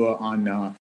Chief Bettua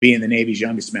on being the Navy's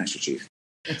youngest Master Chief."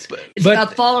 It's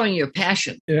about following your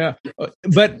passion. Yeah,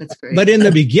 but in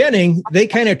the beginning, they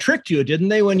kind of tricked you, didn't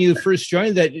they? When you first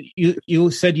joined, that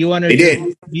you said you wanted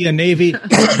to be a Navy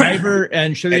diver,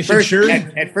 and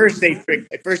At first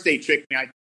they tricked me.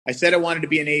 I said I wanted to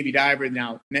be a Navy diver.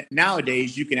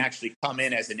 Nowadays, you can actually come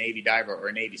in as a Navy diver or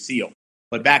a Navy SEAL.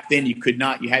 But back then, you could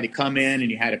not. You had to come in and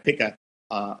you had to pick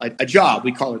a job.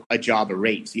 We call it a job, a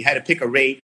rate. So you had to pick a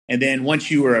rate, and then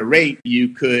once you were a rate, you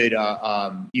could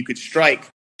strike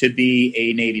to be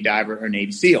a Navy diver or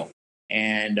Navy SEAL.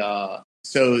 And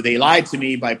so they lied to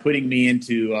me by putting me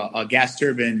into gas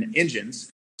turbine engines.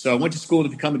 So I went to school to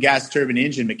become a gas turbine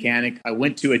engine mechanic. I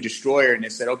went to a destroyer, and they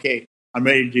said, "Okay, I'm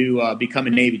ready to become a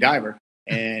Navy diver."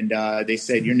 And they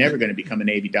said, "You're never going to become a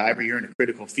Navy diver. You're in a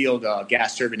critical field,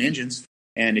 gas turbine engines,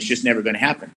 and it's just never going to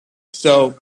happen."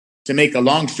 So to make a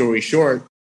long story short,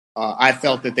 I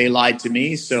felt that they lied to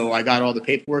me. So I got all the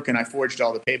paperwork and I forged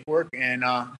all the paperwork, and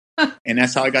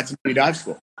that's how I got to Navy dive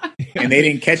school. And they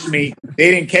didn't catch me.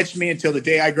 They didn't catch me until the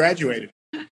day I graduated.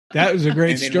 That was a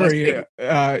great story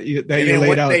that you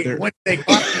laid out there.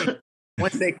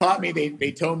 Once they caught me,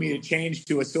 they told me to change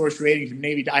to a source rating from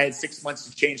Navy. I had 6 months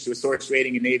to change to a source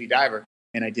rating in Navy diver,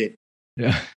 and I did.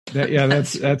 Yeah,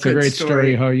 that's a great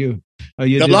story. How you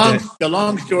did that. The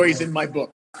long story's in my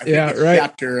book. I think it's right.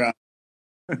 Chapter.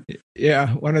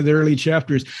 One of the early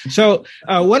chapters. So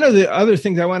one of the other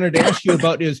things I wanted to ask you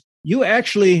about is you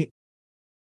actually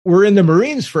were in the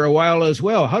Marines for a while as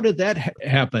well. How did that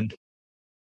happen?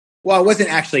 Well, I wasn't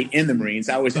actually in the Marines.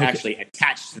 I was actually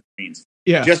attached to the Marines.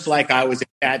 Yeah, just like I was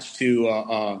attached to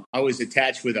an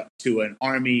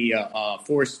Army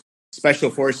Special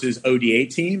Forces ODA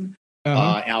team.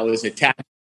 I was attached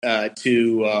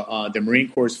to the Marine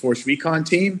Corps Force Recon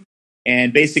team,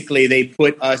 and basically they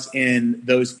put us in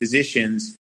those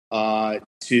positions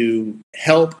to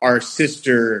help our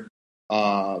sister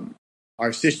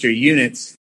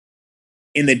units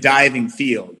in the diving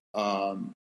field.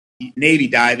 Navy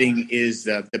diving is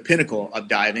the pinnacle of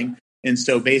diving. And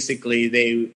so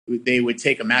basically they would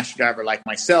take a master diver like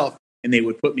myself and they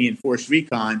would put me in Force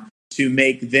Recon to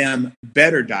make them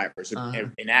better divers.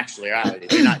 In actuality,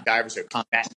 they're not divers, they're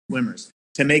combatant swimmers.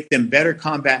 To make them better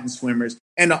combatant swimmers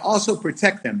and to also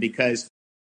protect them, because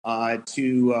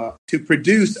to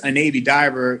produce a Navy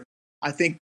diver, I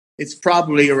think it's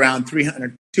probably around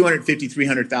 $250,000,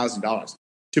 $300,000.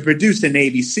 To produce a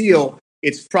Navy SEAL,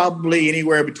 it's probably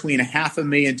anywhere between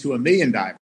 $500,000 to $1 million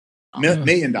divers. $1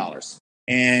 million.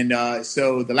 And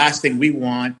so the last thing we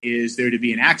want is there to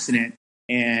be an accident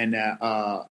and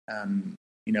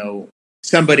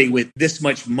somebody with this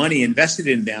much money invested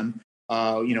in them.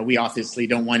 We obviously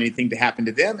don't want anything to happen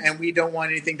to them, and we don't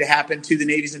want anything to happen to the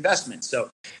Navy's investment. So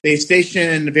they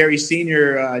stationed very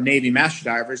senior Navy master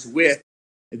divers with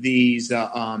these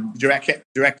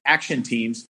direct action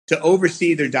teams to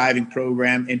oversee their diving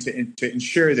program and to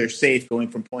ensure they're safe going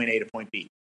from point A to point B.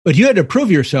 But you had to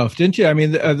prove yourself, didn't you? I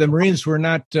mean, the Marines were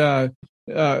not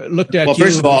looked at. Well,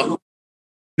 first of all,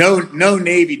 no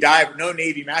Navy diver, no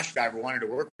Navy master diver wanted to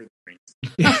work for the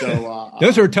Marines. So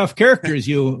those are tough characters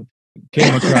you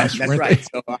came across. That's right.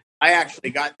 So I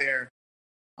actually got there.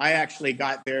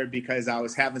 Because I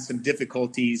was having some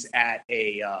difficulties at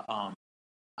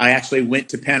I actually went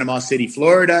to Panama City,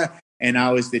 Florida, and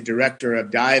I was the director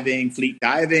of fleet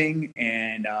diving,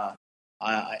 and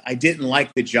I didn't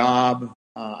like the job.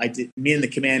 Me and the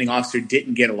commanding officer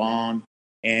didn't get along,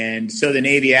 and so the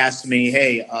Navy asked me,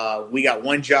 "Hey, we got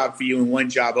one job for you and one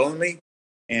job only,"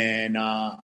 and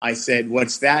I said,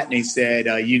 "What's that?" And they said,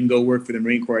 "You can go work for the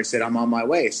Marine Corps." I said, "I'm on my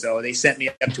way." So they sent me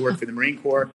up to work for the Marine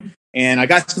Corps, and I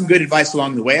got some good advice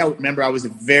along the way. I remember I was a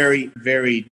very,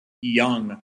 very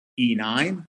young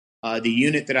E9. The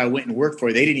unit that I went and worked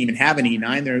for, they didn't even have an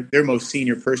E9. Their most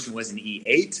senior person was an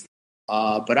E8.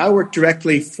 But I worked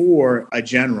directly for a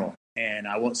general, and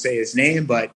I won't say his name,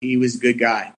 but he was a good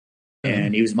guy,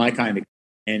 and he was my kind of guy.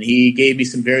 And he gave me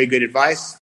some very good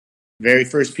advice. Very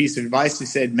first piece of advice, he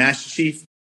said, "Master Chief,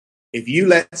 if you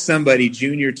let somebody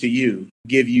junior to you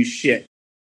give you shit,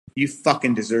 you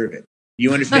fucking deserve it.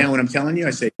 You understand what I'm telling you?"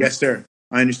 I said, "Yes, sir.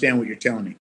 I understand what you're telling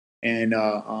me." And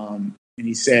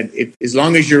he said, "As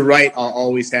long as you're right, I'll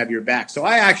always have your back." So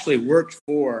I actually worked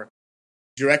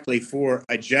directly for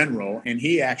a general, and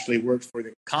he actually worked for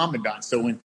the commandant. So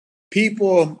when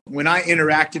I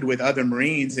interacted with other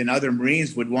Marines, and other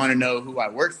Marines would want to know who I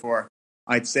worked for,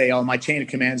 I'd say, "Oh, my chain of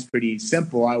command is pretty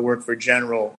simple. I work for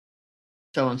General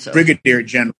So-and-so. Brigadier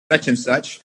General such and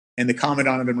such, and the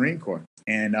Commandant of the Marine Corps."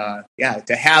 And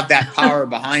to have that power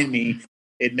behind me,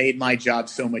 it made my job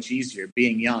so much easier.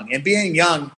 Being young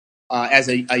as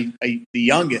the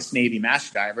youngest Navy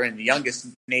master diver and the youngest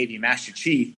Navy master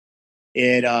chief,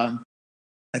 I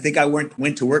think I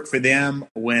went to work for them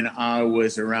when I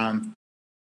was around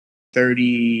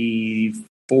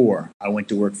 34. I went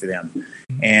to work for them,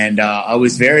 and I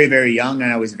was very, very young,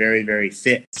 and I was very, very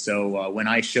fit. So when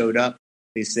I showed up,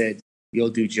 they said,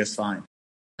 "You'll do just fine,"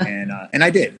 and I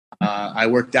did. I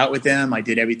worked out with them. I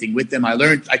did everything with them.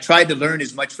 I tried to learn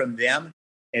as much from them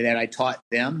and that I taught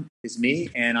them as me,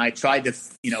 and I tried to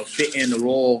fit in the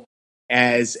role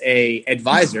as a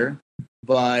advisor,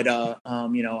 but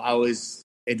I was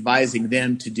advising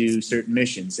them to do certain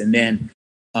missions. And then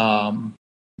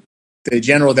the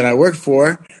general that I worked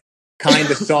for kind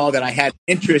of saw that I had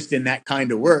interest in that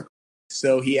kind of work,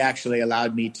 so he actually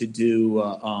allowed me to do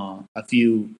a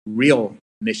few real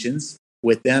missions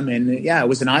with them, and it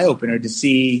was an eye opener to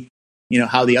see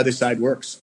how the other side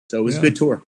works. So it was a good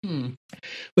tour.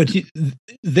 But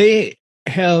they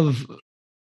have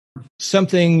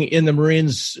something in the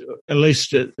Marines, at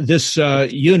least this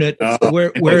unit,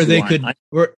 where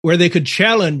they could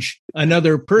challenge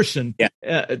another person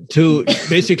to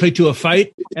basically to a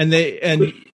fight, and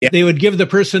they would give the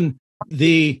person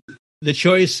the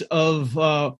choice of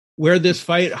where this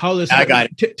fight, how this. I got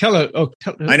it.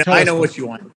 I know what you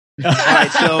want. All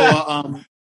right, so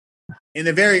in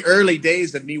the very early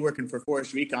days of me working for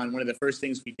Forest Recon, one of the first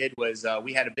things we did was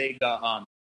we had a big.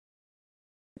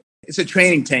 It's a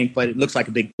training tank, but it looks like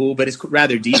a big pool, but it's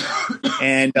rather deep.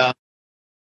 And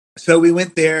so we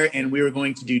went there, and we were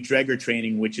going to do Dregger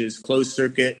training, which is closed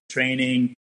circuit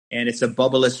training, and it's a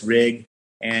bubbleless rig.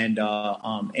 And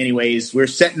anyways, we're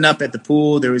setting up at the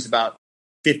pool. There was about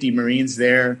 50 Marines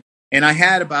there, and I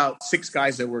had about 6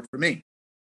 guys that worked for me,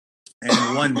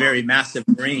 and one very massive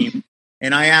Marine.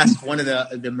 And I asked one of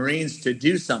the Marines to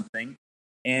do something,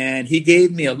 and he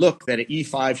gave me a look that an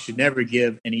E5 should never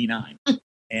give an E9.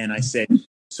 And I said,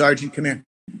 "Sergeant, come here."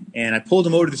 And I pulled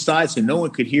him over to the side so no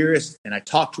one could hear us, and I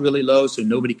talked really low so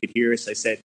nobody could hear us. I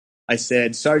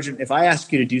said, "Sergeant, if I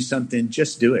ask you to do something,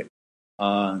 just do it.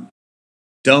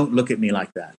 Don't look at me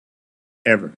like that,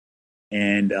 ever."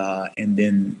 And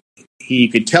then he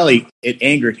could tell it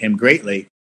angered him greatly.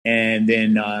 And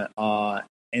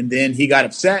then he got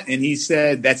upset, and he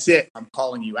said, "That's it. I'm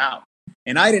calling you out."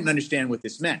 And I didn't understand what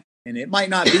this meant. And it might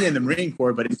not be in the Marine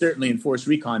Corps, but it's certainly in Force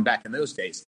Recon back in those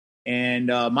days. And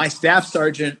my staff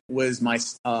sergeant was my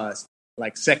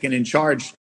second in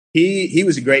charge. He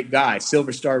was a great guy,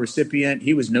 Silver Star recipient.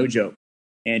 He was no joke.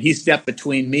 And he stepped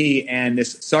between me and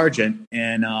this sergeant,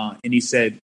 and he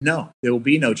said, "No, there will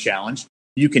be no challenge.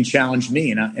 You can challenge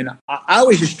me." And I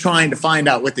was just trying to find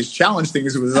out what this challenge thing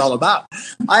was all about.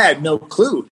 I had no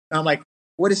clue. And I'm like,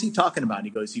 "What is he talking about?" He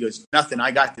goes, "Nothing.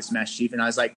 I got this, Master Chief." And I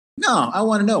was like, "No, I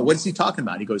want to know. What is he talking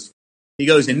about?" He goes,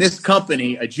 "In this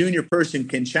company, a junior person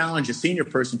can challenge a senior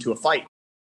person to a fight."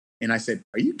 And I said,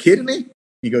 "Are you kidding me?"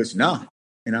 He goes, "No."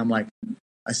 And I'm like,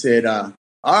 I said, "All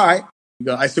right."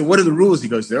 I said, "What are the rules?" He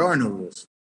goes, "There are no rules."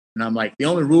 And I'm like, "The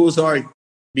only rules are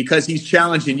because he's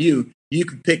challenging you, you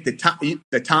can pick the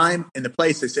time and the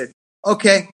place." I said,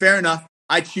 okay, fair enough.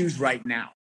 I choose right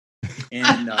now.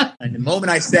 And the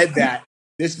moment I said that,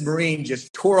 this Marine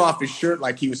just tore off his shirt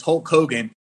like he was Hulk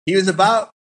Hogan. He was about,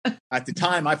 at the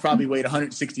time, I probably weighed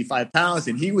 165 pounds,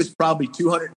 and he was probably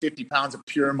 250 pounds of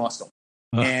pure muscle.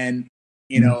 And,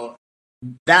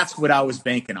 that's what I was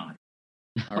banking on.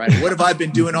 All right. What have I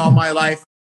been doing all my life?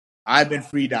 I've been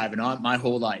free diving on my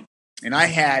whole life. And I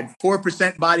had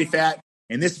 4% body fat,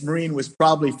 and this Marine was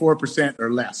probably 4%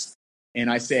 or less. And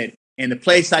I said, and the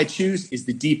place I choose is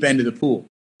the deep end of the pool.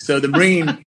 So the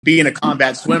Marine, being a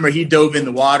combat swimmer, he dove in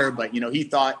the water, but, he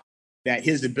thought that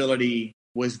his ability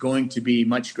was going to be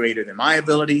much greater than my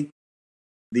ability.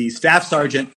 The staff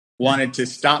sergeant wanted to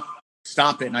stop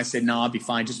it. And I said, no, I'll be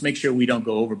fine. Just make sure we don't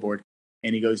go overboard.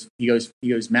 And he goes,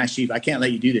 Master Chief, I can't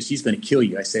let you do this. He's going to kill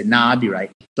you. I said, nah, I'll be right.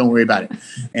 Don't worry about it.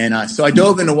 And so I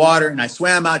dove in the water and I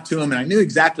swam out to him, and I knew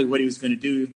exactly what he was going to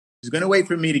do. He was going to wait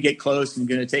for me to get close and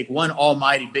going to take one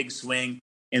almighty big swing.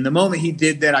 And the moment he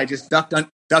did that, I just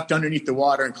ducked underneath the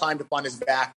water and climbed up on his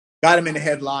back, got him in a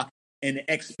headlock, and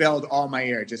expelled all my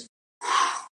air. Just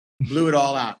blew it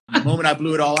all out. And the moment I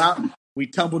blew it all out, we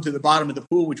tumbled to the bottom of the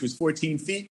pool, which was 14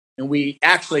 feet. And we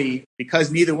actually, because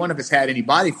neither one of us had any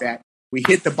body fat, we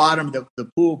hit the bottom of the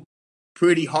pool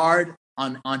pretty hard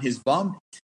on his bum.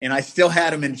 And I still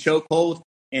had him in chokehold.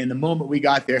 And the moment we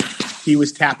got there, he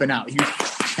was tapping out.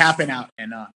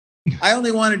 And I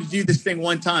only wanted to do this thing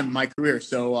one time in my career.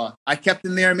 So I kept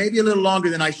him there maybe a little longer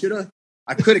than I should have.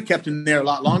 I could have kept him there a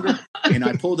lot longer. And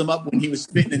I pulled him up when he was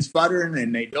spitting and sputtering,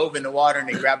 and they dove in the water and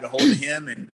they grabbed a hold of him.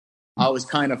 And I was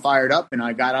kind of fired up, and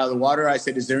I got out of the water. I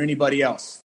said, is there anybody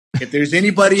else? If there's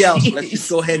anybody else, let's just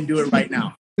go ahead and do it right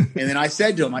now. And then I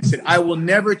said to him, I will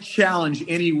never challenge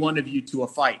any one of you to a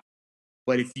fight.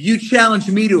 But if you challenge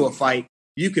me to a fight,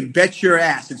 you can bet your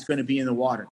ass it's going to be in the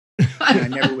water. And I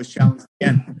never was challenged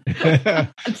again.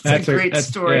 That's a great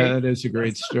story. Yeah, that is a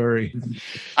great story.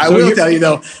 I will tell you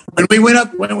though, when we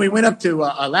went up to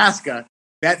Alaska,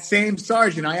 that same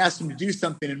sergeant, I asked him to do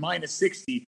something in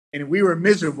 -60, and we were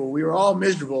miserable. We were all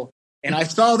miserable. And I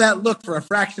saw that look for a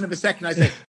fraction of a second. I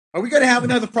said, are we going to have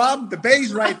another problem? The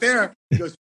bay's right there. He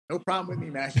goes, no problem with me,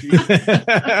 Master.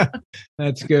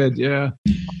 That's good. Yeah.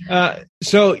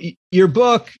 So your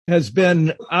book has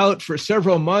been out for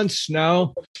several months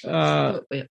now.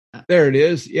 There it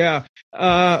is. Yeah.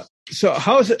 So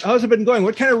how's it been going?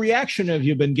 What kind of reaction have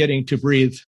you been getting to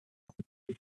Breathe?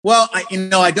 Well,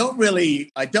 I don't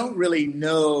really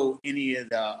know any of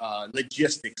the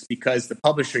logistics, because the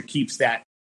publisher keeps that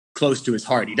close to his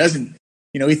heart. He doesn't,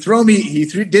 he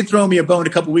did throw me a bone a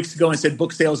couple weeks ago and said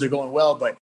book sales are going well,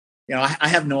 but I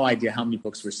have no idea how many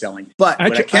books we're selling. But I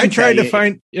tried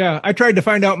to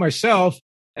find out myself,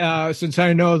 since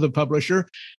I know the publisher,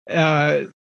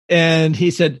 and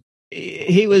he said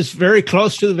he was very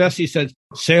close to the vest. He said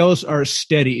sales are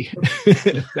steady.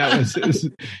 That was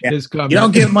his comment. You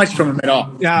don't get much from him at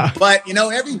all. Yeah, but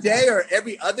every day or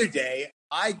every other day,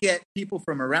 I get people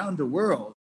from around the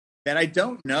world that I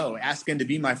don't know asking to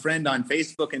be my friend on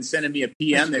Facebook and sending me a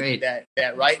PM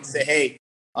that write and say, hey,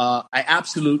 I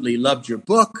absolutely loved your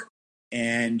book,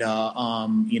 and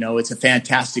it's a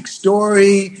fantastic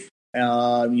story.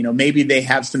 Maybe they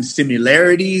have some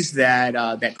similarities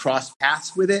that cross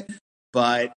paths with it,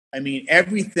 but I mean,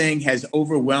 everything has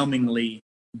overwhelmingly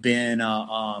been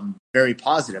very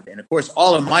positive. And of course,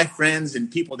 all of my friends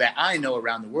and people that I know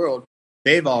around the world,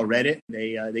 they've all read it.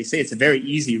 They say it's a very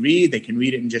easy read. They can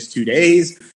read it in just 2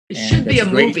 days. It should be a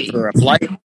movie for a flight.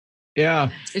 Yeah,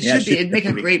 it should be. It'd make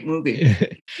a great movie.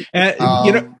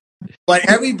 But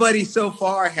everybody so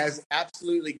far has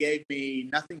absolutely gave me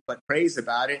nothing but praise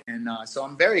about it, and so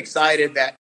I'm very excited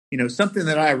that something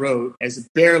that I wrote as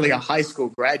barely a high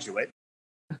school graduate,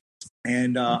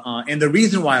 and the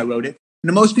reason why I wrote it.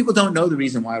 Most people don't know the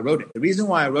reason why I wrote it. The reason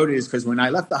why I wrote it is because when I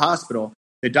left the hospital,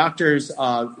 the doctors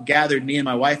gathered me and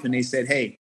my wife, and they said,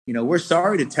 "Hey, we're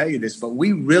sorry to tell you this, but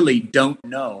we really don't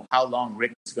know how long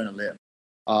Rick is going to live.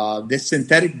 This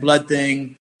synthetic blood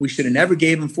thing, we should have never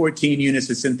gave him 14 units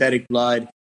of synthetic blood.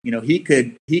 He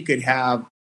could have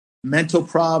mental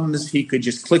problems. He could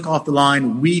just click off the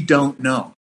line. We don't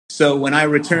know." So when I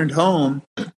returned home,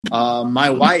 my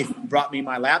wife brought me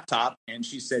my laptop and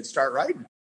she said, "Start writing."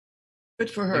 Good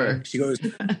for her. She goes,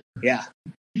 "Yeah."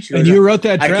 She and goes, you wrote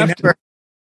that draft.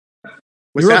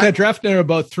 You wrote that draft in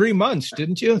about 3 months,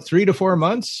 didn't you? 3 to 4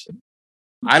 months.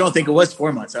 I don't think it was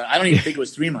 4 months. I don't even think it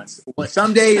was 3 months. But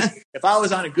some days, if I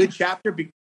was on a good chapter,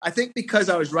 I think because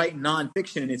I was writing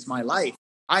nonfiction and it's my life,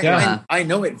 I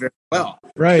know it very well.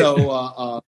 Right.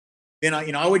 So then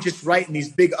I would just write in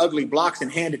these big ugly blocks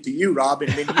and hand it to you, Rob,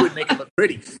 and then you would make it look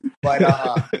pretty. But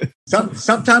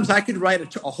Sometimes I could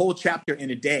write a whole chapter in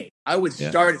a day. I would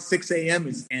start at 6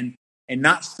 a.m. and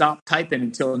not stop typing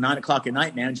until 9 o'clock at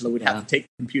night. And Angela would have to take the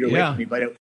computer away from me.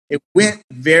 But it went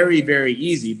very, very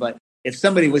easy. But if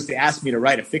somebody was to ask me to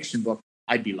write a fiction book,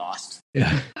 I'd be lost.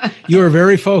 Yeah, you were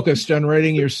very focused on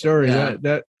writing your story.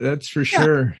 That's for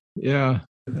sure. Yeah,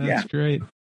 that's great.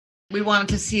 We wanted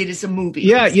to see it as a movie.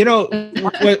 Yeah,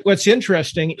 what's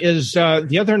interesting is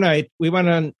the other night we went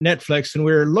on Netflix and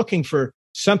we were looking for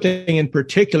something in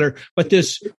particular, but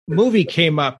this movie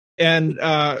came up, and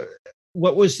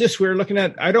what was this we were looking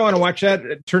at? I don't want to watch that.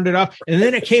 I turned it off, and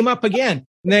then it came up again,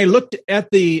 and I looked at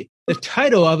the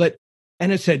title of it,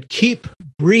 and it said "Keep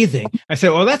Breathing." I said,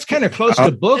 "Well, that's kind of close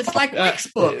to book." It's like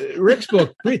Rick's book. Rick's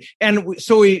book, and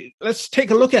so let's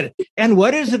take a look at it. And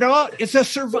what is it all? It's a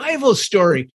survival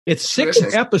story. It's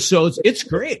 6 episodes. It's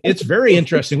great. It's very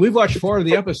interesting. We've watched 4 of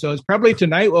the episodes. Probably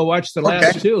tonight we'll watch the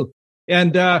last 2.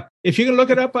 And if you can look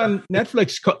it up on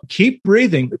Netflix, Keep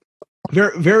Breathing.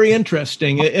 Very, very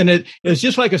interesting. And it's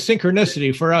just like a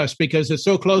synchronicity for us because it's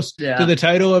so close to the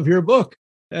title of your book.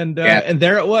 And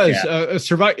there it was.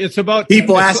 It's about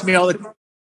people ask me all the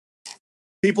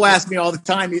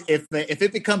time if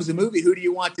it becomes a movie, who do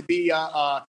you want to be?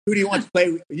 Who do you want to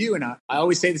play with you? And I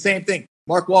always say the same thing: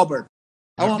 Mark Wahlberg.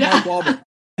 I want Mark Wahlberg.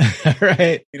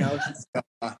 Right.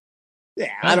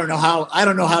 I don't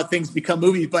know how things become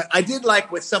movies, but I did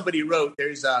like what somebody wrote.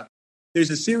 There's a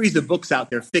series of books out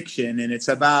there, fiction, and it's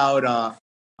about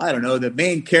the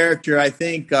main character, I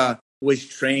think, was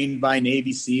trained by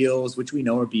Navy SEALs, which we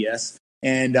know are BS,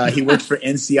 and he works for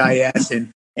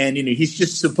NCIS, and he's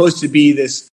just supposed to be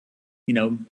this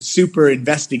super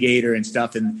investigator and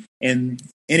stuff, and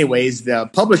anyways, the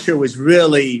publisher was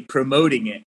really promoting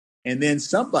it. And then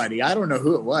somebody, I don't know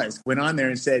who it was, went on there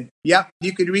and said, "Yep,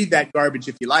 you could read that garbage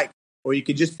if you like, or you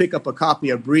could just pick up a copy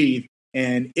of Breathe,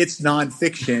 and it's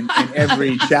nonfiction, and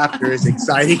every chapter is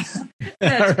exciting."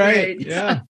 That's right. Great.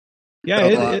 Yeah.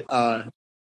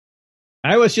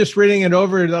 I was just reading it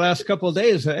over the last couple of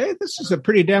days. Hey, this is a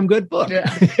pretty damn good book.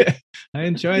 Yeah. I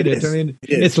enjoyed it. I mean,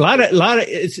 it's a lot of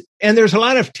and there's a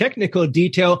lot of technical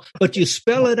detail, but you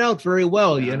spell it out very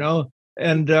well,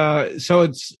 and so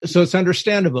it's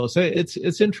understandable. So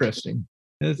it's interesting.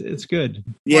 It's good.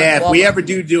 Yeah. If we ever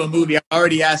do a movie, I've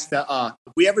already asked the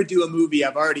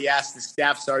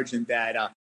staff sergeant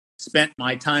that spent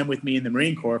my time with me in the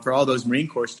Marine Corps for all those Marine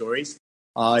Corps stories.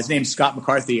 His name's Scott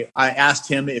McCarthy. I asked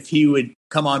him if he would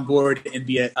come on board and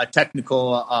be a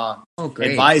technical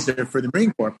advisor for the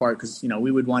Marine Corps part, because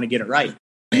we would want to get it right.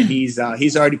 And he's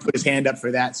already put his hand up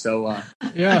for that. So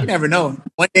you never know.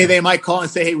 One day they might call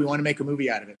and say, "Hey, we want to make a movie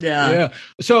out of it." Yeah.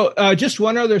 So just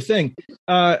one other thing.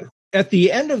 At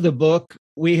the end of the book,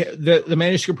 the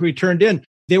manuscript we turned in,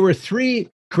 there were 3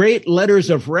 great letters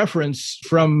of reference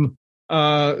from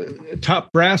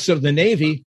top brass of the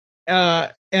Navy,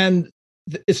 and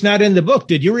it's not in the book.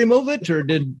 Did you remove it, or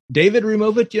did David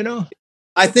remove it?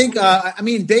 I think,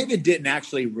 David didn't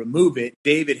actually remove it.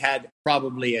 David had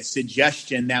probably a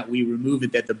suggestion that we remove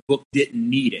it, that the book didn't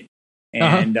need it.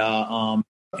 And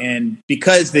and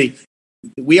because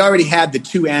we already had the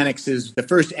 2 annexes. The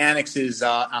first annex is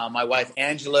my wife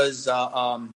Angela's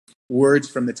words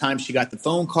from the time she got the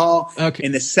phone call. Okay.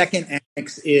 And the second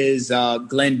annex is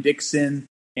Glenn Dixon,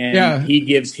 and he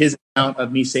gives his account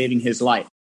of me saving his life.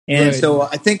 And so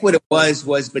I think what it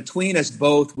was between us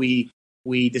both, we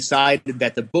decided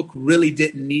that the book really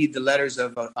didn't need the letters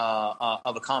of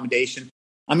accommodation.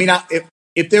 I mean,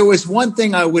 if there was one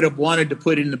thing I would have wanted to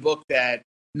put in the book that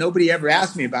nobody ever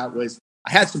asked me about, was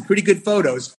I had some pretty good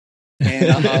photos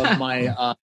and of my,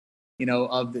 of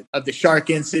the shark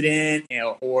incident,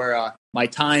 or my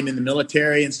time in the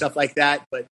military and stuff like that.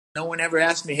 But no one ever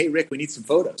asked me, "Hey, Rick, we need some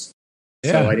photos."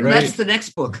 Yeah, so that's the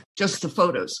next book, just the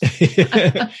photos. Or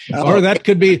that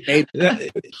could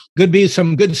be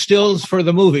some good stills for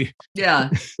the movie. Yeah.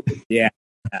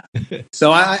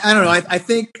 So I don't know. I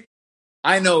think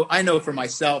I know for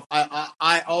myself.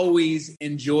 I always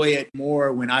enjoy it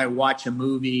more when I watch a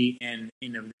movie and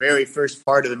in the very first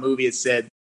part of the movie it said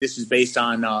this is based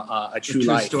on a true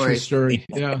life story.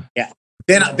 Yeah.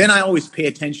 Then I always pay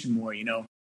attention more.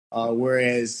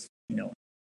 Whereas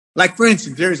like, for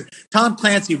instance, Tom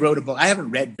Clancy wrote a book. I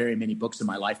haven't read very many books in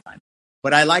my lifetime,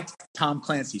 but I liked Tom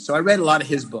Clancy. So I read a lot of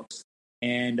his books.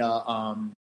 And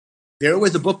there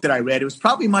was a book that I read. It was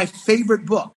probably my favorite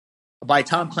book by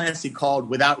Tom Clancy, called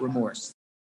Without Remorse.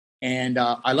 And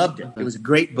I loved it. It was a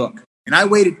great book. And I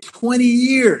waited 20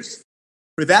 years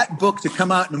for that book to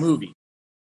come out in a movie.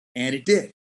 And it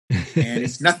did. And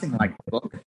it's nothing like the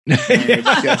book. And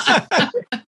it's just...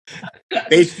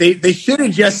 They should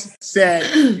have just said,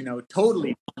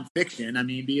 totally nonfiction. I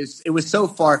mean, because it was so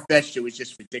far-fetched, it was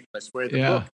just ridiculous, where the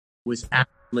book was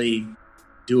actually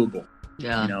doable.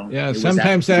 Yeah. Yeah,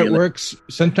 sometimes that works.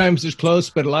 Sometimes it's close,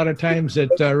 but a lot of times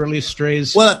it really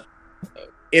strays. Well,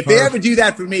 if they ever do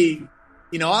that for me,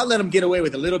 I'll let them get away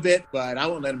with a little bit, but I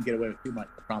won't let them get away with too much.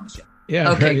 I promise you.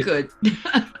 Yeah. Okay, good.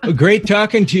 Well, great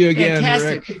talking to you again,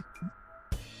 Fantastic.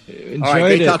 Rick. All right,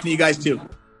 great talking to you guys too.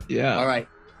 Yeah. All right.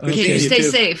 Okay. Can you stay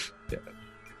safe?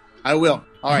 I will.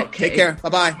 All right. Okay. Take care.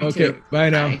 Bye-bye. Okay. Bye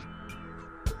now. Bye.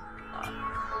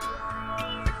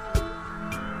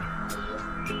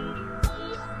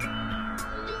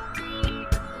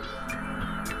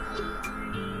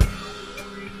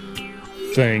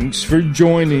 Thanks for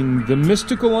joining the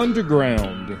Mystical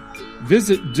Underground.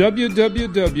 Visit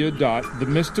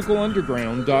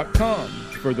www.themysticalunderground.com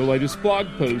for the latest blog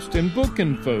post and book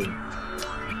info.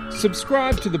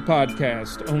 Subscribe to the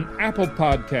podcast on Apple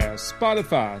Podcasts,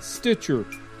 Spotify, Stitcher,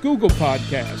 Google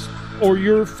Podcasts, or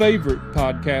your favorite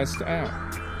podcast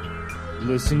app.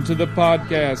 Listen to the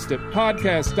podcast at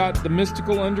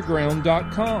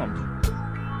podcast.themysticalunderground.com.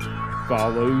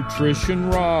 Follow Trish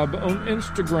and Rob on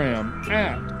Instagram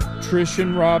at Trish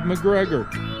and Rob McGregor.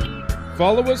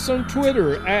 Follow us on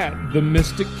Twitter at The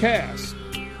Mystic Cast.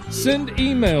 Send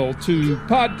email to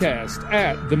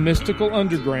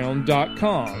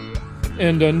podcast@themysticalunderground.com.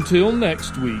 And until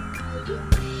next week,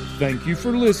 thank you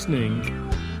for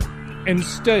listening and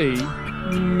stay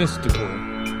mystical.